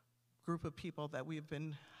group of people that we've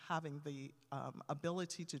been having the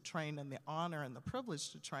ability to train and the honor and the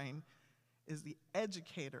privilege to train is the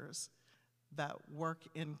educators that work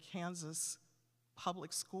in Kansas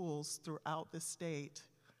public schools throughout the state.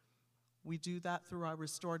 We do that through our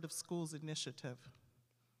Restorative Schools Initiative.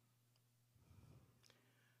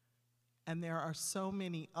 And there are so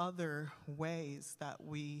many other ways that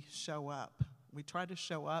we show up. We try to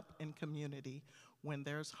show up in community when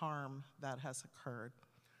there's harm that has occurred.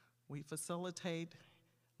 We facilitate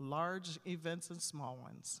large events and small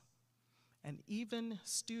ones. And even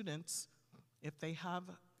students, if they have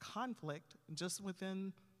conflict just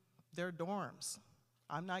within their dorms,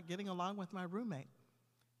 I'm not getting along with my roommate,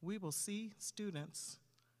 we will see students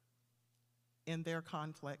in their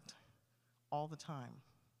conflict all the time.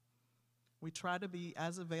 We try to be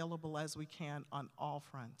as available as we can on all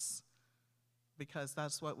fronts because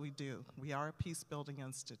that's what we do. We are a peace-building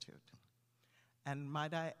institute. And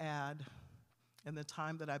might I add, in the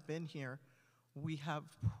time that I've been here, we have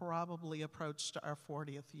probably approached our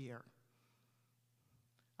 40th year.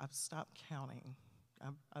 I've stopped counting.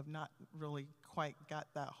 I've not really quite got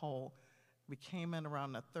that whole. We came in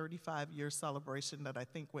around a 35-year celebration that I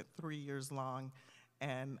think went 3 years long,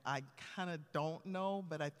 and I kind of don't know,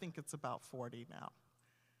 but I think it's about 40 now.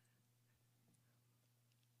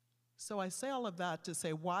 So I say all of that to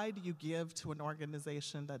say, why do you give to an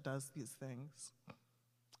organization that does these things?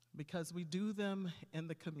 because we do them in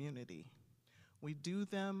the community. We do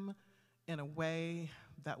them in a way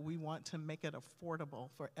that we want to make it affordable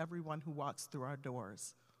for everyone who walks through our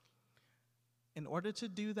doors. In order to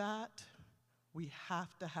do that, we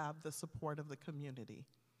have to have the support of the community.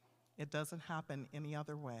 It doesn't happen any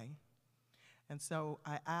other way. And so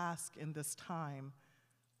I ask in this time,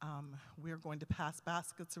 we're going to pass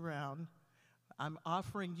baskets around. I'm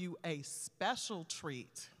offering you a special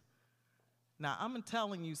treat. Now, I'm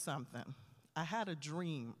telling you something. I had a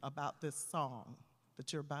dream about this song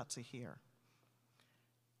that you're about to hear.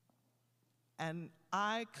 And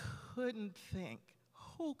I couldn't think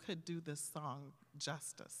who could do this song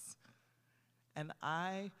justice. And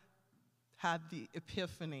I had the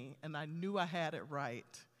epiphany, and I knew I had it right.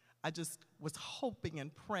 I just was hoping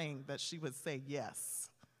and praying that she would say yes.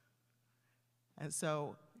 And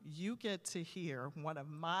so you get to hear one of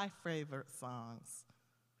my favorite songs,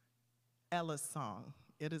 Ella's song.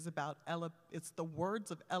 It is about Ella, it's the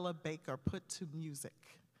words of Ella Baker put to music.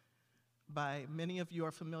 By many of you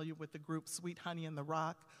are familiar with the group Sweet Honey in the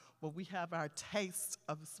Rock. Well, we have our taste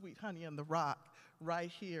of Sweet Honey in the Rock right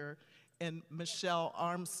here in Michelle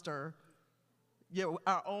Armster,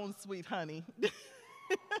 our own Sweet Honey.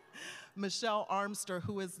 Michelle Armster,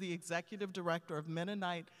 who is the Executive Director of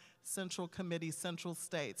Mennonite Central Committee, Central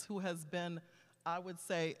States, who has been, I would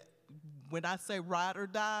say, when I say ride or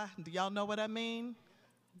die, do y'all know what I mean?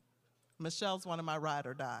 Michelle's one of my ride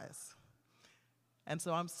or dies. And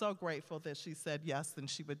so I'm so grateful that she said yes and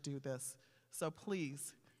she would do this. So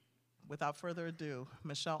please, without further ado,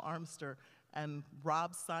 Michelle Armster and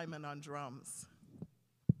Rob Simon on drums.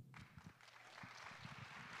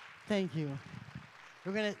 Thank you.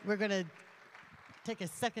 We're gonna take a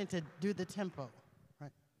second to do the tempo,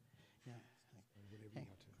 right? Yeah. Okay.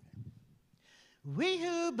 We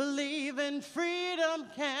who believe in freedom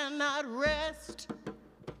cannot rest.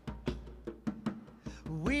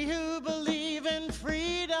 We who believe in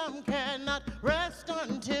freedom cannot rest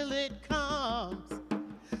until it comes.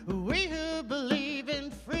 We who believe in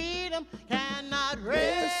freedom cannot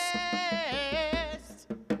rest.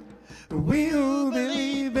 We who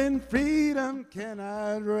believe in freedom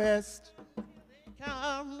cannot rest.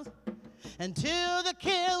 Comes until the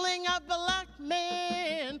killing of black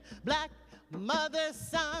men, black mothers'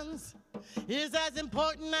 sons, is as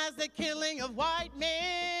important as the killing of white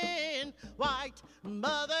men, white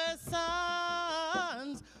mothers'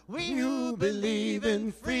 sons. We who believe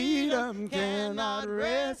in freedom cannot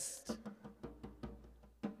rest.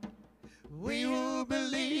 We who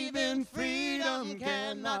believe in freedom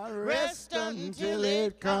cannot rest until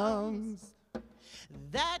it comes.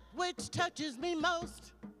 That which touches me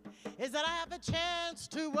most is that I have a chance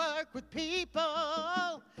to work with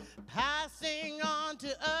people, passing on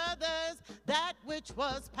to others that which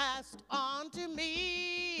was passed on to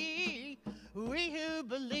me. We who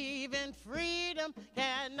believe in freedom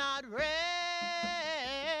cannot rest.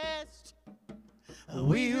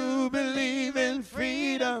 We who believe in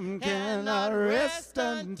freedom cannot rest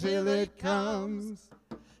until it comes.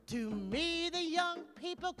 To me, the young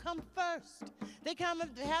people come first. They come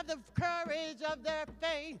to have the courage of their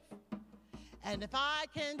faith. And if I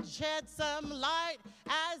can shed some light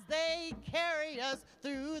as they carry us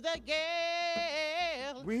through the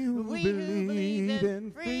gale, We who believe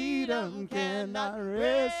in freedom cannot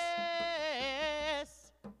rest.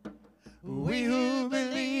 We who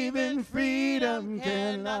believe in freedom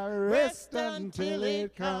cannot rest until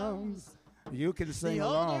it comes. You can sing the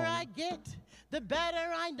along. older I get, the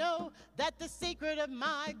better I know that the secret of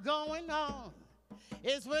my going on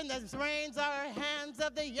is when the reins are hands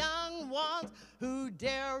of the young ones who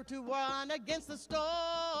dare to run against the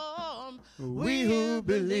storm. We who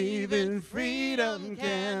believe in freedom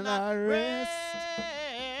cannot rest.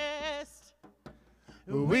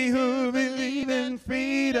 We who believe in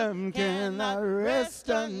freedom cannot rest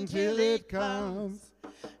until it comes.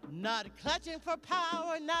 Not clutching for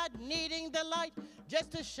power, not needing the light just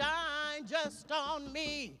to shine just on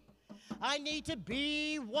me. I need to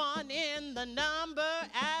be one in the number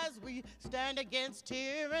as we stand against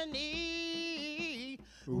tyranny.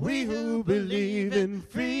 We who believe in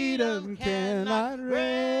freedom cannot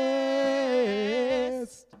rest.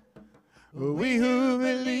 We who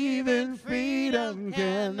believe in freedom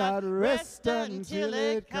cannot rest until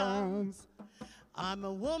it comes. I'm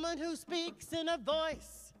a woman who speaks in a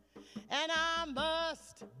voice, and I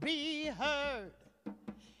must be heard.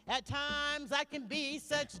 At times I can be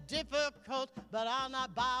such difficult, but I'll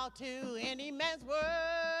not bow to any man's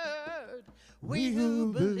word. We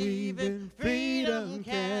who believe in freedom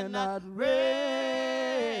cannot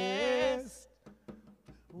rest.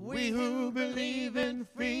 We who believe in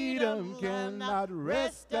freedom cannot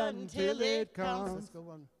rest until it comes. Let's go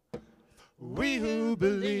on. We who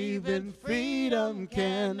believe in freedom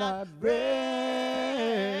cannot rest.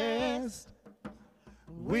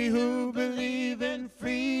 We who believe in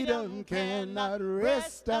freedom cannot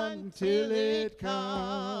rest until it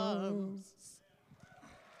comes.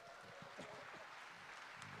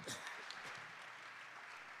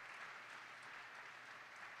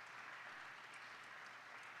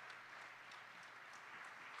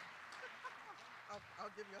 I'll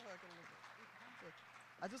give you a hug in a little bit.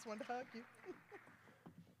 I just wanted to hug you.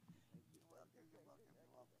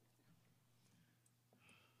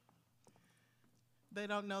 They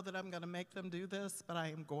don't know that I'm going to make them do this, but I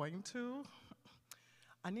am going to.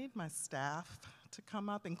 I need my staff to come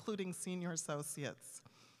up, including senior associates.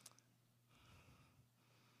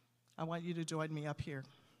 I want you to join me up here,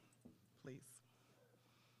 please.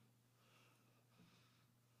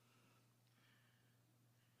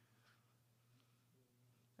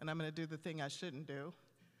 And I'm going to do the thing I shouldn't do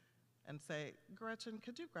and say, Gretchen,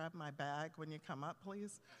 could you grab my bag when you come up,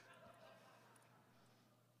 please?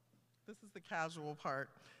 This is the casual part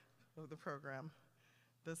of the program.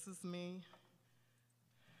 This is me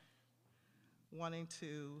wanting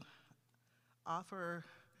to offer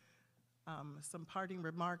some parting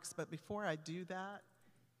remarks, but before I do that,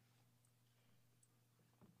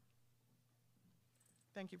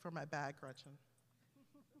 thank you for my bag, Gretchen.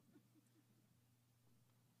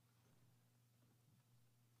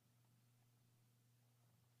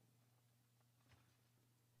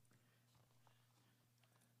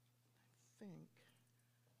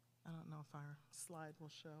 I don't know if our slide will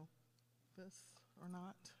show this or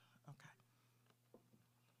not. Okay.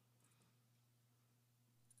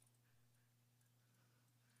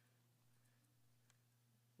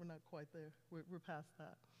 We're not quite there. We're past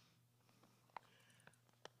that.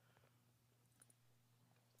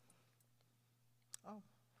 Oh,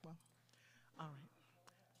 well, all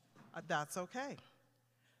right. That's okay.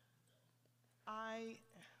 I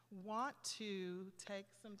want to take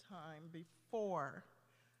some time before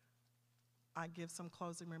I give some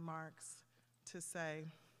closing remarks to say,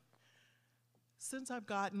 since I've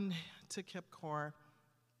gotten to KIPCOR,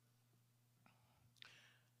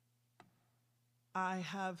 I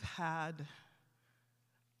have had,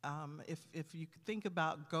 if you think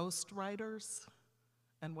about ghostwriters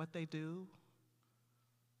and what they do,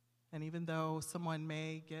 and even though someone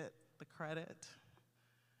may get the credit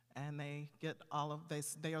and they get all of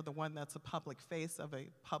this, they are the one that's a public face of a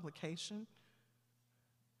publication,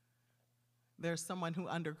 there's someone who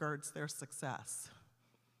undergirds their success.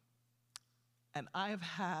 And I've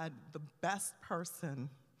had the best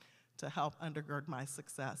person to help undergird my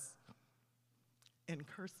success in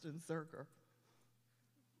Kirsten Zerger.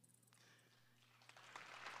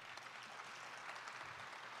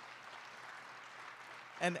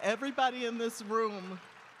 And everybody in this room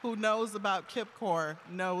who knows about KIPCOR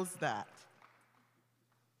knows that.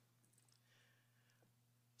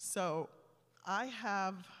 So I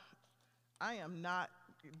am not,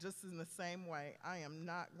 just in the same way, I am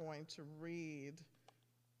not going to read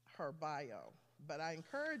her bio, but I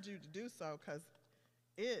encourage you to do so because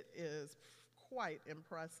it is quite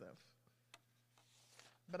impressive.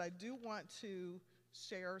 But I do want to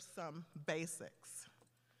share some basics.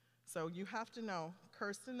 So you have to know,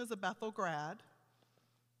 Kirsten is a Bethel grad.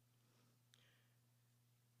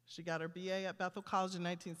 She got her BA at Bethel College in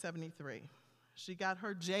 1973. She got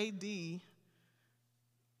her JD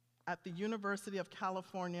at the University of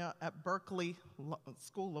California at Berkeley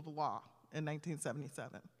School of Law in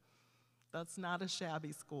 1977. That's not a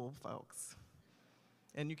shabby school, folks.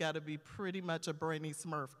 And you gotta be pretty much a brainy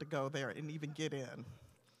smurf to go there and even get in.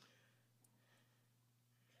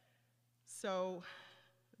 So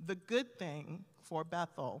the good thing for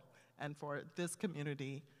Bethel and for this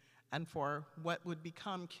community and for what would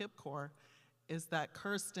become KIPCOR is that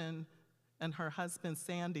Kirsten and her husband,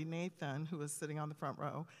 Sandy Nathan, who is sitting on the front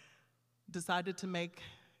row, decided to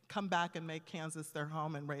come back and make Kansas their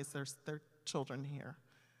home and raise their children here.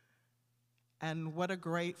 And what a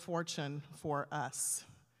great fortune for us,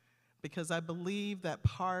 because I believe that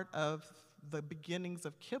part of the beginnings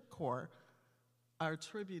of KIPCOR are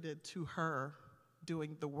attributed to her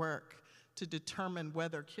doing the work to determine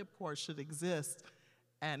whether KIPCOR should exist.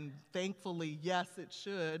 And thankfully, yes, it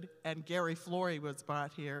should. And Gary Flory was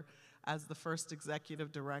brought here as the first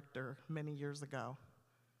executive director many years ago.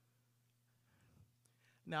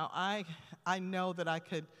 Now, I know that I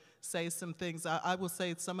could say some things. I will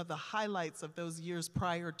say some of the highlights of those years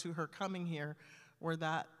prior to her coming here were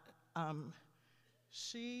that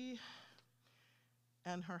she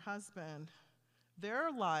and her husband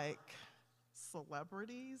they're like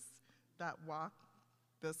celebrities that walk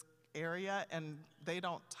this area and they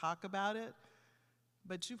don't talk about it.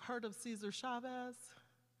 But you've heard of Cesar Chavez?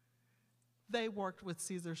 They worked with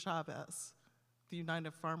Cesar Chavez, the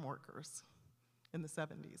United Farm Workers, in the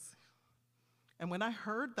 70s. And when I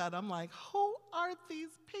heard that, I'm like, who are these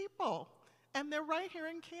people? And they're right here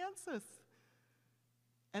in Kansas.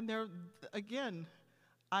 And they're, again,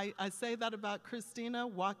 I say that about Christina,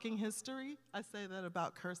 walking history. I say that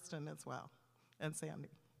about Kirsten as well, and Sandy.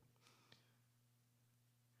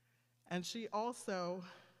 And she also,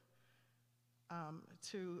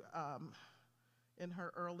 in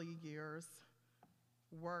her early years,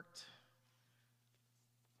 worked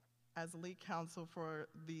as lead counsel for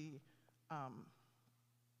the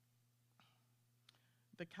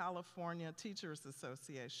California Teachers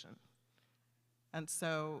Association. And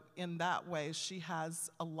so in that way, she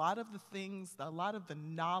has a lot of the things, a lot of the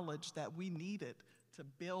knowledge that we needed to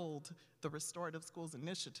build the Restorative Schools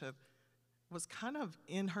Initiative was kind of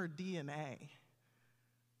in her DNA.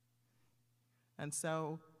 And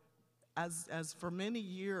so as for many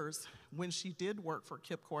years, when she did work for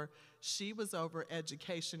KIPCOR, she was over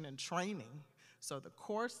education and training. So the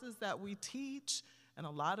courses that we teach and a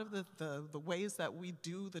lot of the ways that we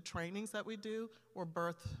do the trainings that we do were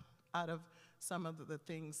birthed out of some of the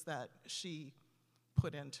things that she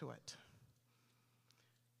put into it.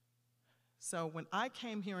 So when I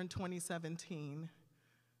came here in 2017,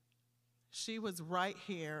 she was right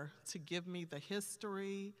here to give me the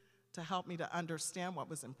history, to help me to understand what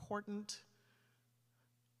was important.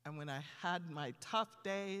 And when I had my tough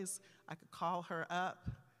days, I could call her up,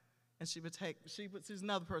 and she's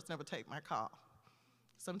another person that would take my call.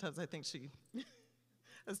 Sometimes I think she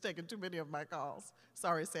has taken too many of my calls.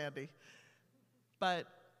 Sorry, Sandy. But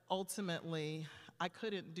ultimately, I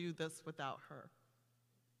couldn't do this without her.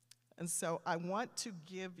 And so I want to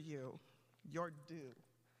give you your due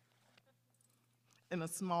in a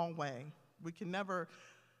small way. We can never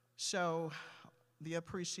show the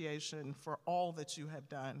appreciation for all that you have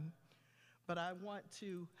done, but I want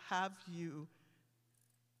to have you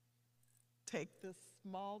take this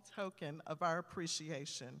small token of our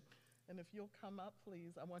appreciation. And if you'll come up,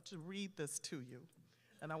 please, I want to read this to you,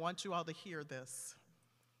 and I want you all to hear this.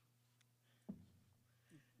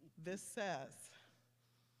 This says,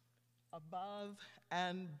 above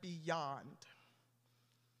and beyond,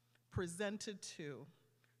 presented to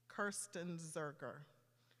Kirsten Zerger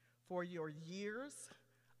for your years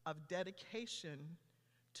of dedication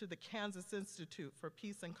to the Kansas Institute for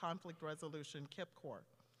Peace and Conflict Resolution, KIPCOR,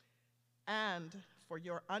 and for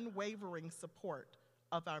your unwavering support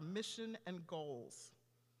of our mission and goals.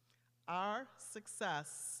 Our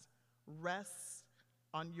success rests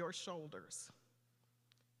on your shoulders.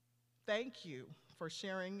 Thank you for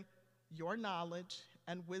sharing your knowledge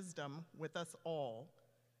and wisdom with us all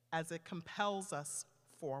as it compels us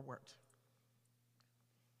forward.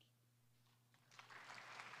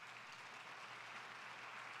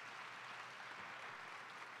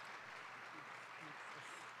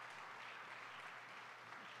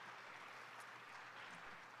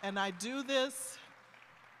 And I do this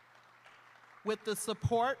with the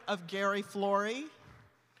support of Gary Flory,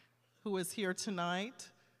 who is here tonight.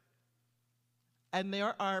 And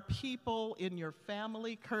there are people in your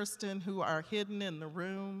family, Kirsten, who are hidden in the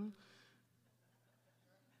room.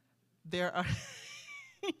 There are,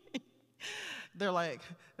 they're like,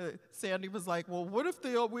 Sandy was like, well, what if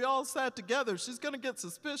we all sat together? She's gonna get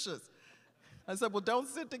suspicious. I said, well, don't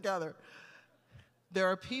sit together. There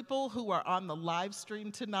are people who are on the live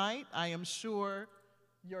stream tonight. I am sure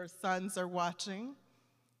your sons are watching.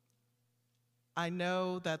 I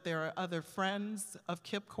know that there are other friends of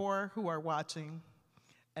KIPCOR who are watching,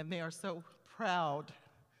 and they are so proud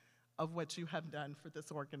of what you have done for this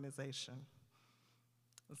organization.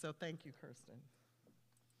 And so thank you, Kirsten.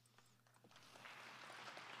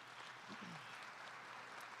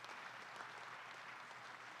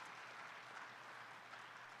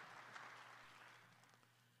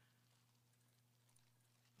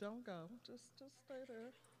 Don't go, just stay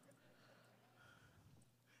there.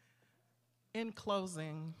 In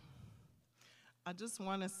closing, I just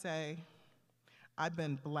want to say I've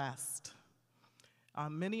been blessed.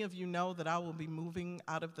 Many of you know that I will be moving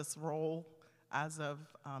out of this role as of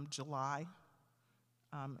July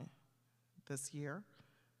this year.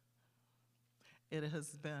 It has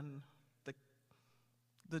been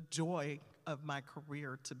the joy of my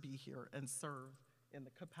career to be here and serve in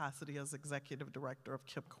the capacity as Executive Director of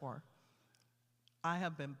KIPCOR. I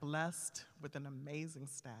have been blessed with an amazing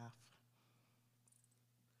staff.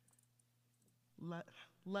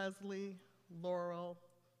 Leslie, Laurel,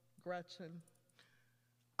 Gretchen,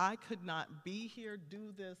 I could not be here,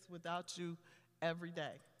 do this without you every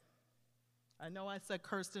day. I know I said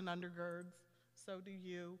Kirsten undergirds, so do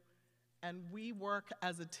you, and we work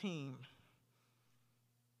as a team.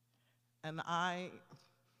 And I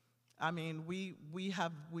mean, we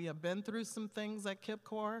have been through some things at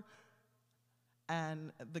KIPCOR,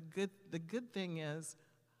 and the good thing is,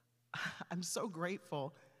 I'm so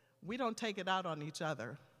grateful. We don't take it out on each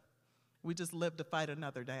other. We just live to fight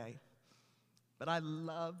another day. But I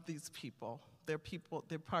love these people. They're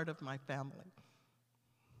part of my family.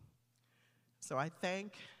 So I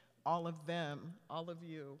thank all of them, all of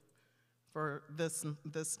you, for this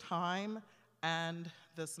time and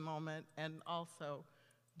this moment, and also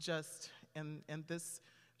just in this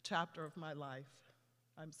chapter of my life.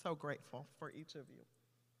 I'm so grateful for each of you.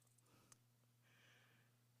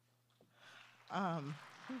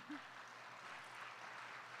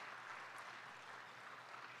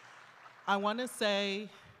 I want to say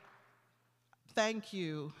thank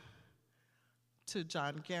you to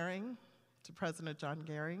John Gehring, to President John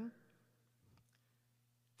Gehring.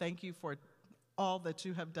 Thank you for all that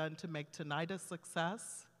you have done to make tonight a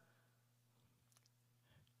success.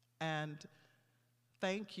 And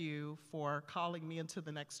thank you for calling me into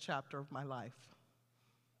the next chapter of my life.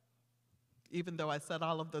 Even though I said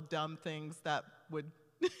all of the dumb things that would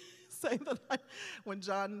say that when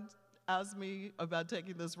John asked me about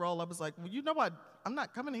taking this role, I was like, well, you know what? I'm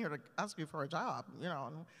not coming here to ask you for a job. You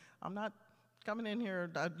know, I'm not coming in here.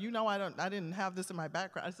 You know, I didn't have this in my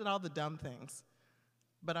background. I said all the dumb things.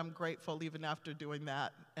 But I'm grateful even after doing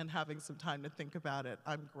that and having some time to think about it,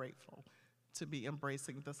 I'm grateful to be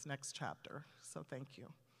embracing this next chapter. So thank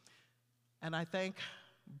you. And I thank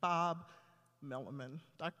Bob Milliman,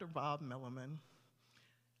 Dr. Bob Milliman.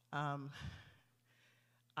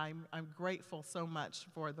 I'm grateful so much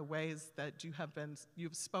for the ways that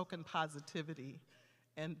you've spoken positivity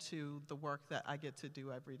into the work that I get to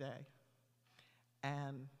do every day.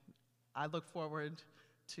 And I look forward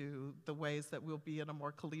to the ways that we'll be in a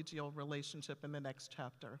more collegial relationship in the next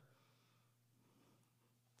chapter.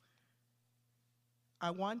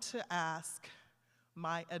 I want to ask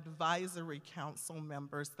my advisory council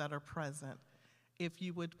members that are present if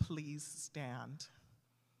you would please stand.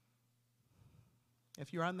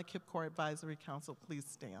 If you're on the KIPCOR Advisory Council, please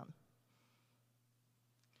stand.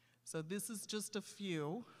 So this is just a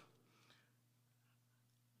few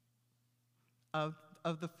of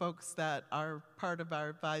the folks that are part of our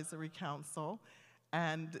advisory council,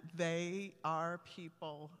 and they are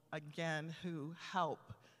people, again, who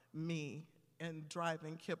help me in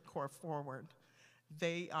driving KIPCOR forward.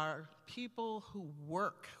 They are people who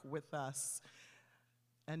work with us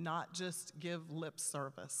and not just give lip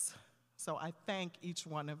service. So I thank each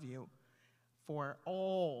one of you for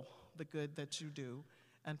all the good that you do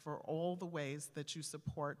and for all the ways that you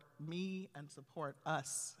support me and support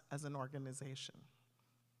us as an organization.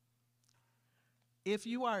 If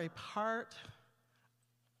you are a part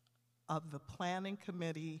of the planning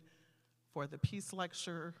committee for the Peace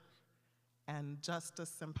Lecture and Justice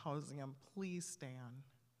Symposium, please stand.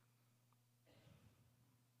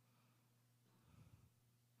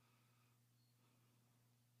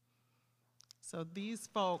 So these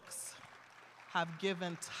folks have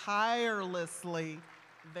given tirelessly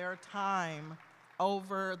their time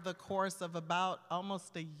over the course of about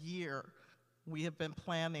almost a year. We have been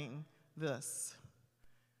planning this.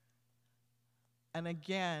 And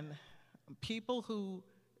again, people who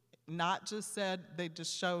not just said they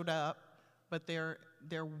just showed up, but they're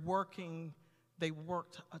working, they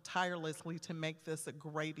worked tirelessly to make this a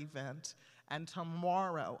great event, and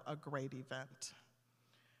tomorrow a great event.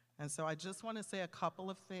 And so I just want to say a couple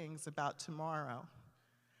of things about tomorrow.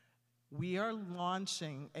 We are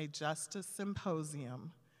launching a Justice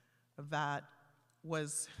Symposium that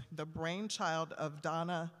was the brainchild of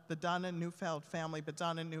the Donna Neufeld family, but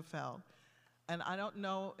Donna Neufeld. And I don't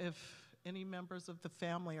know if any members of the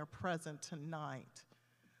family are present tonight,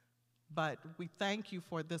 but we thank you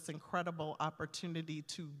for this incredible opportunity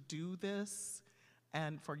to do this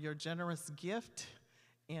and for your generous gift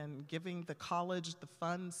in giving the college the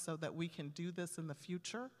funds so that we can do this in the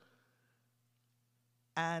future.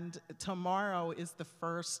 And tomorrow is the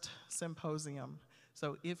first symposium.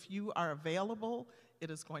 So if you are available, it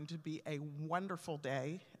is going to be a wonderful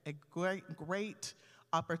day, a great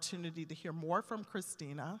opportunity to hear more from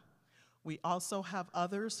Christina. We also have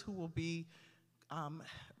others who will be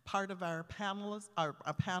part of our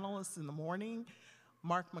panelists in the morning.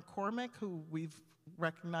 Mark McCormick, who we've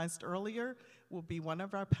recognized earlier, will be one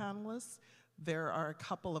of our panelists. There are a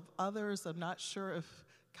couple of others. I'm not sure if,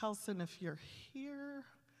 Kelson, if you're here.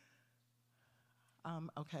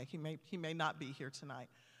 Okay, he may not be here tonight.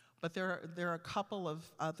 But there are a couple of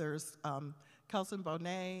others. Kelson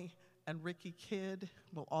Bonet and Ricky Kidd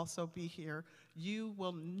will also be here. You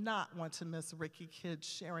will not want to miss Ricky Kidd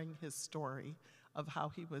sharing his story of how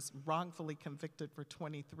he was wrongfully convicted for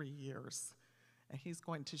 23 years. And he's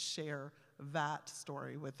going to share that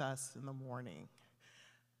story with us in the morning.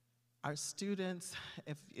 Our students,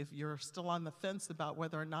 if you're still on the fence about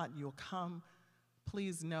whether or not you'll come,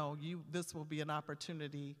 please know this will be an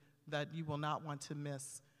opportunity that you will not want to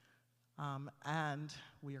miss. And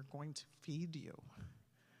we are going to feed you.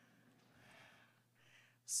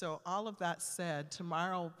 So all of that said,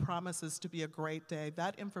 tomorrow promises to be a great day.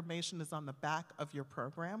 That information is on the back of your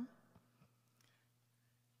program.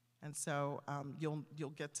 And so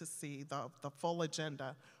you'll get to see the full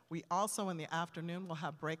agenda. We also, in the afternoon, will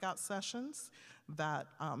have breakout sessions that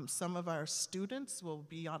some of our students will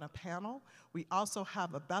be on a panel. We also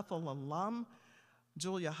have a Bethel alum,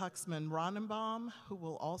 Julia Huxman Ronenbaum, who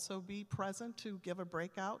will also be present to give a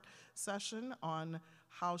breakout session on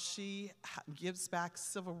how she gives back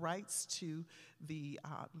civil rights to the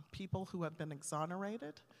people who have been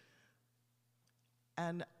exonerated.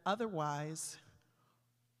 And otherwise,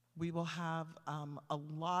 we will have a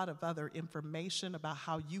lot of other information about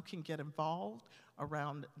how you can get involved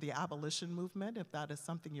around the abolition movement, if that is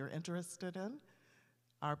something you're interested in.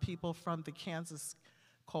 Our people from the Kansas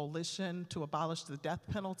Coalition to Abolish the Death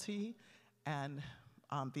Penalty and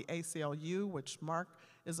the ACLU, which Mark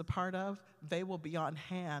is a part of, they will be on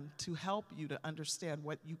hand to help you to understand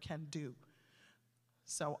what you can do.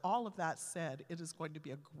 So all of that said, it is going to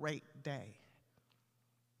be a great day.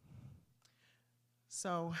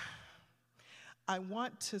 So I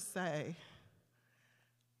want to say,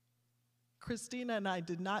 Christina and I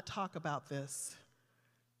did not talk about this,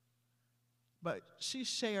 but she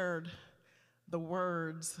shared the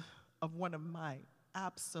words of one of my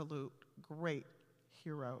absolute great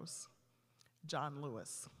heroes, John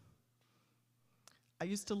Lewis. I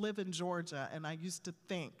used to live in Georgia, and I used to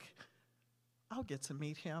think, I'll get to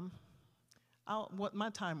meet him. My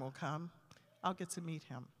time will come. I'll get to meet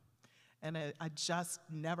him. And I just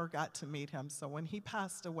never got to meet him. So when he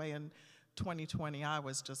passed away in 2020, I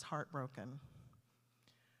was just heartbroken.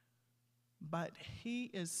 But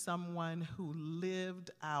he is someone who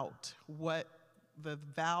lived out what the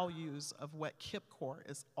values of what KIPCOR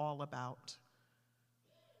is all about.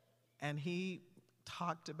 And he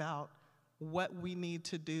talked about what we need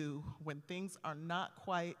to do when things are not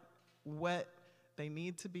quite what they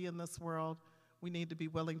need to be in this world. We need to be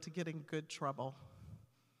willing to get in good trouble.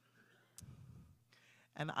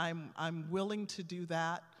 And I'm willing to do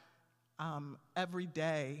that every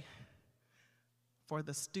day for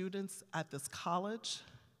the students at this college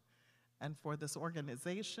and for this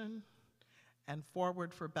organization and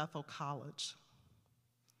Forward for Bethel College.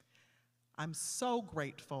 I'm so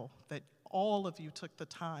grateful that all of you took the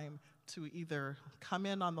time to either come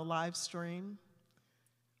in on the live stream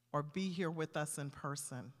or be here with us in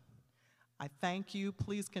person. I thank you.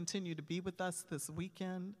 Please continue to be with us this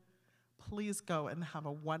weekend. Please go and have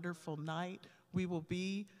a wonderful night. We will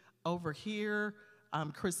be over here.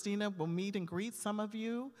 Christina will meet and greet some of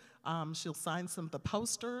you. She'll sign some of the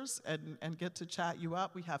posters and get to chat you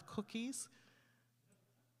up. We have cookies.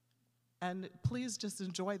 And please just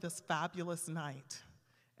enjoy this fabulous night.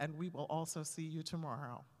 And we will also see you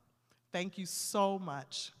tomorrow. Thank you so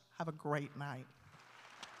much. Have a great night.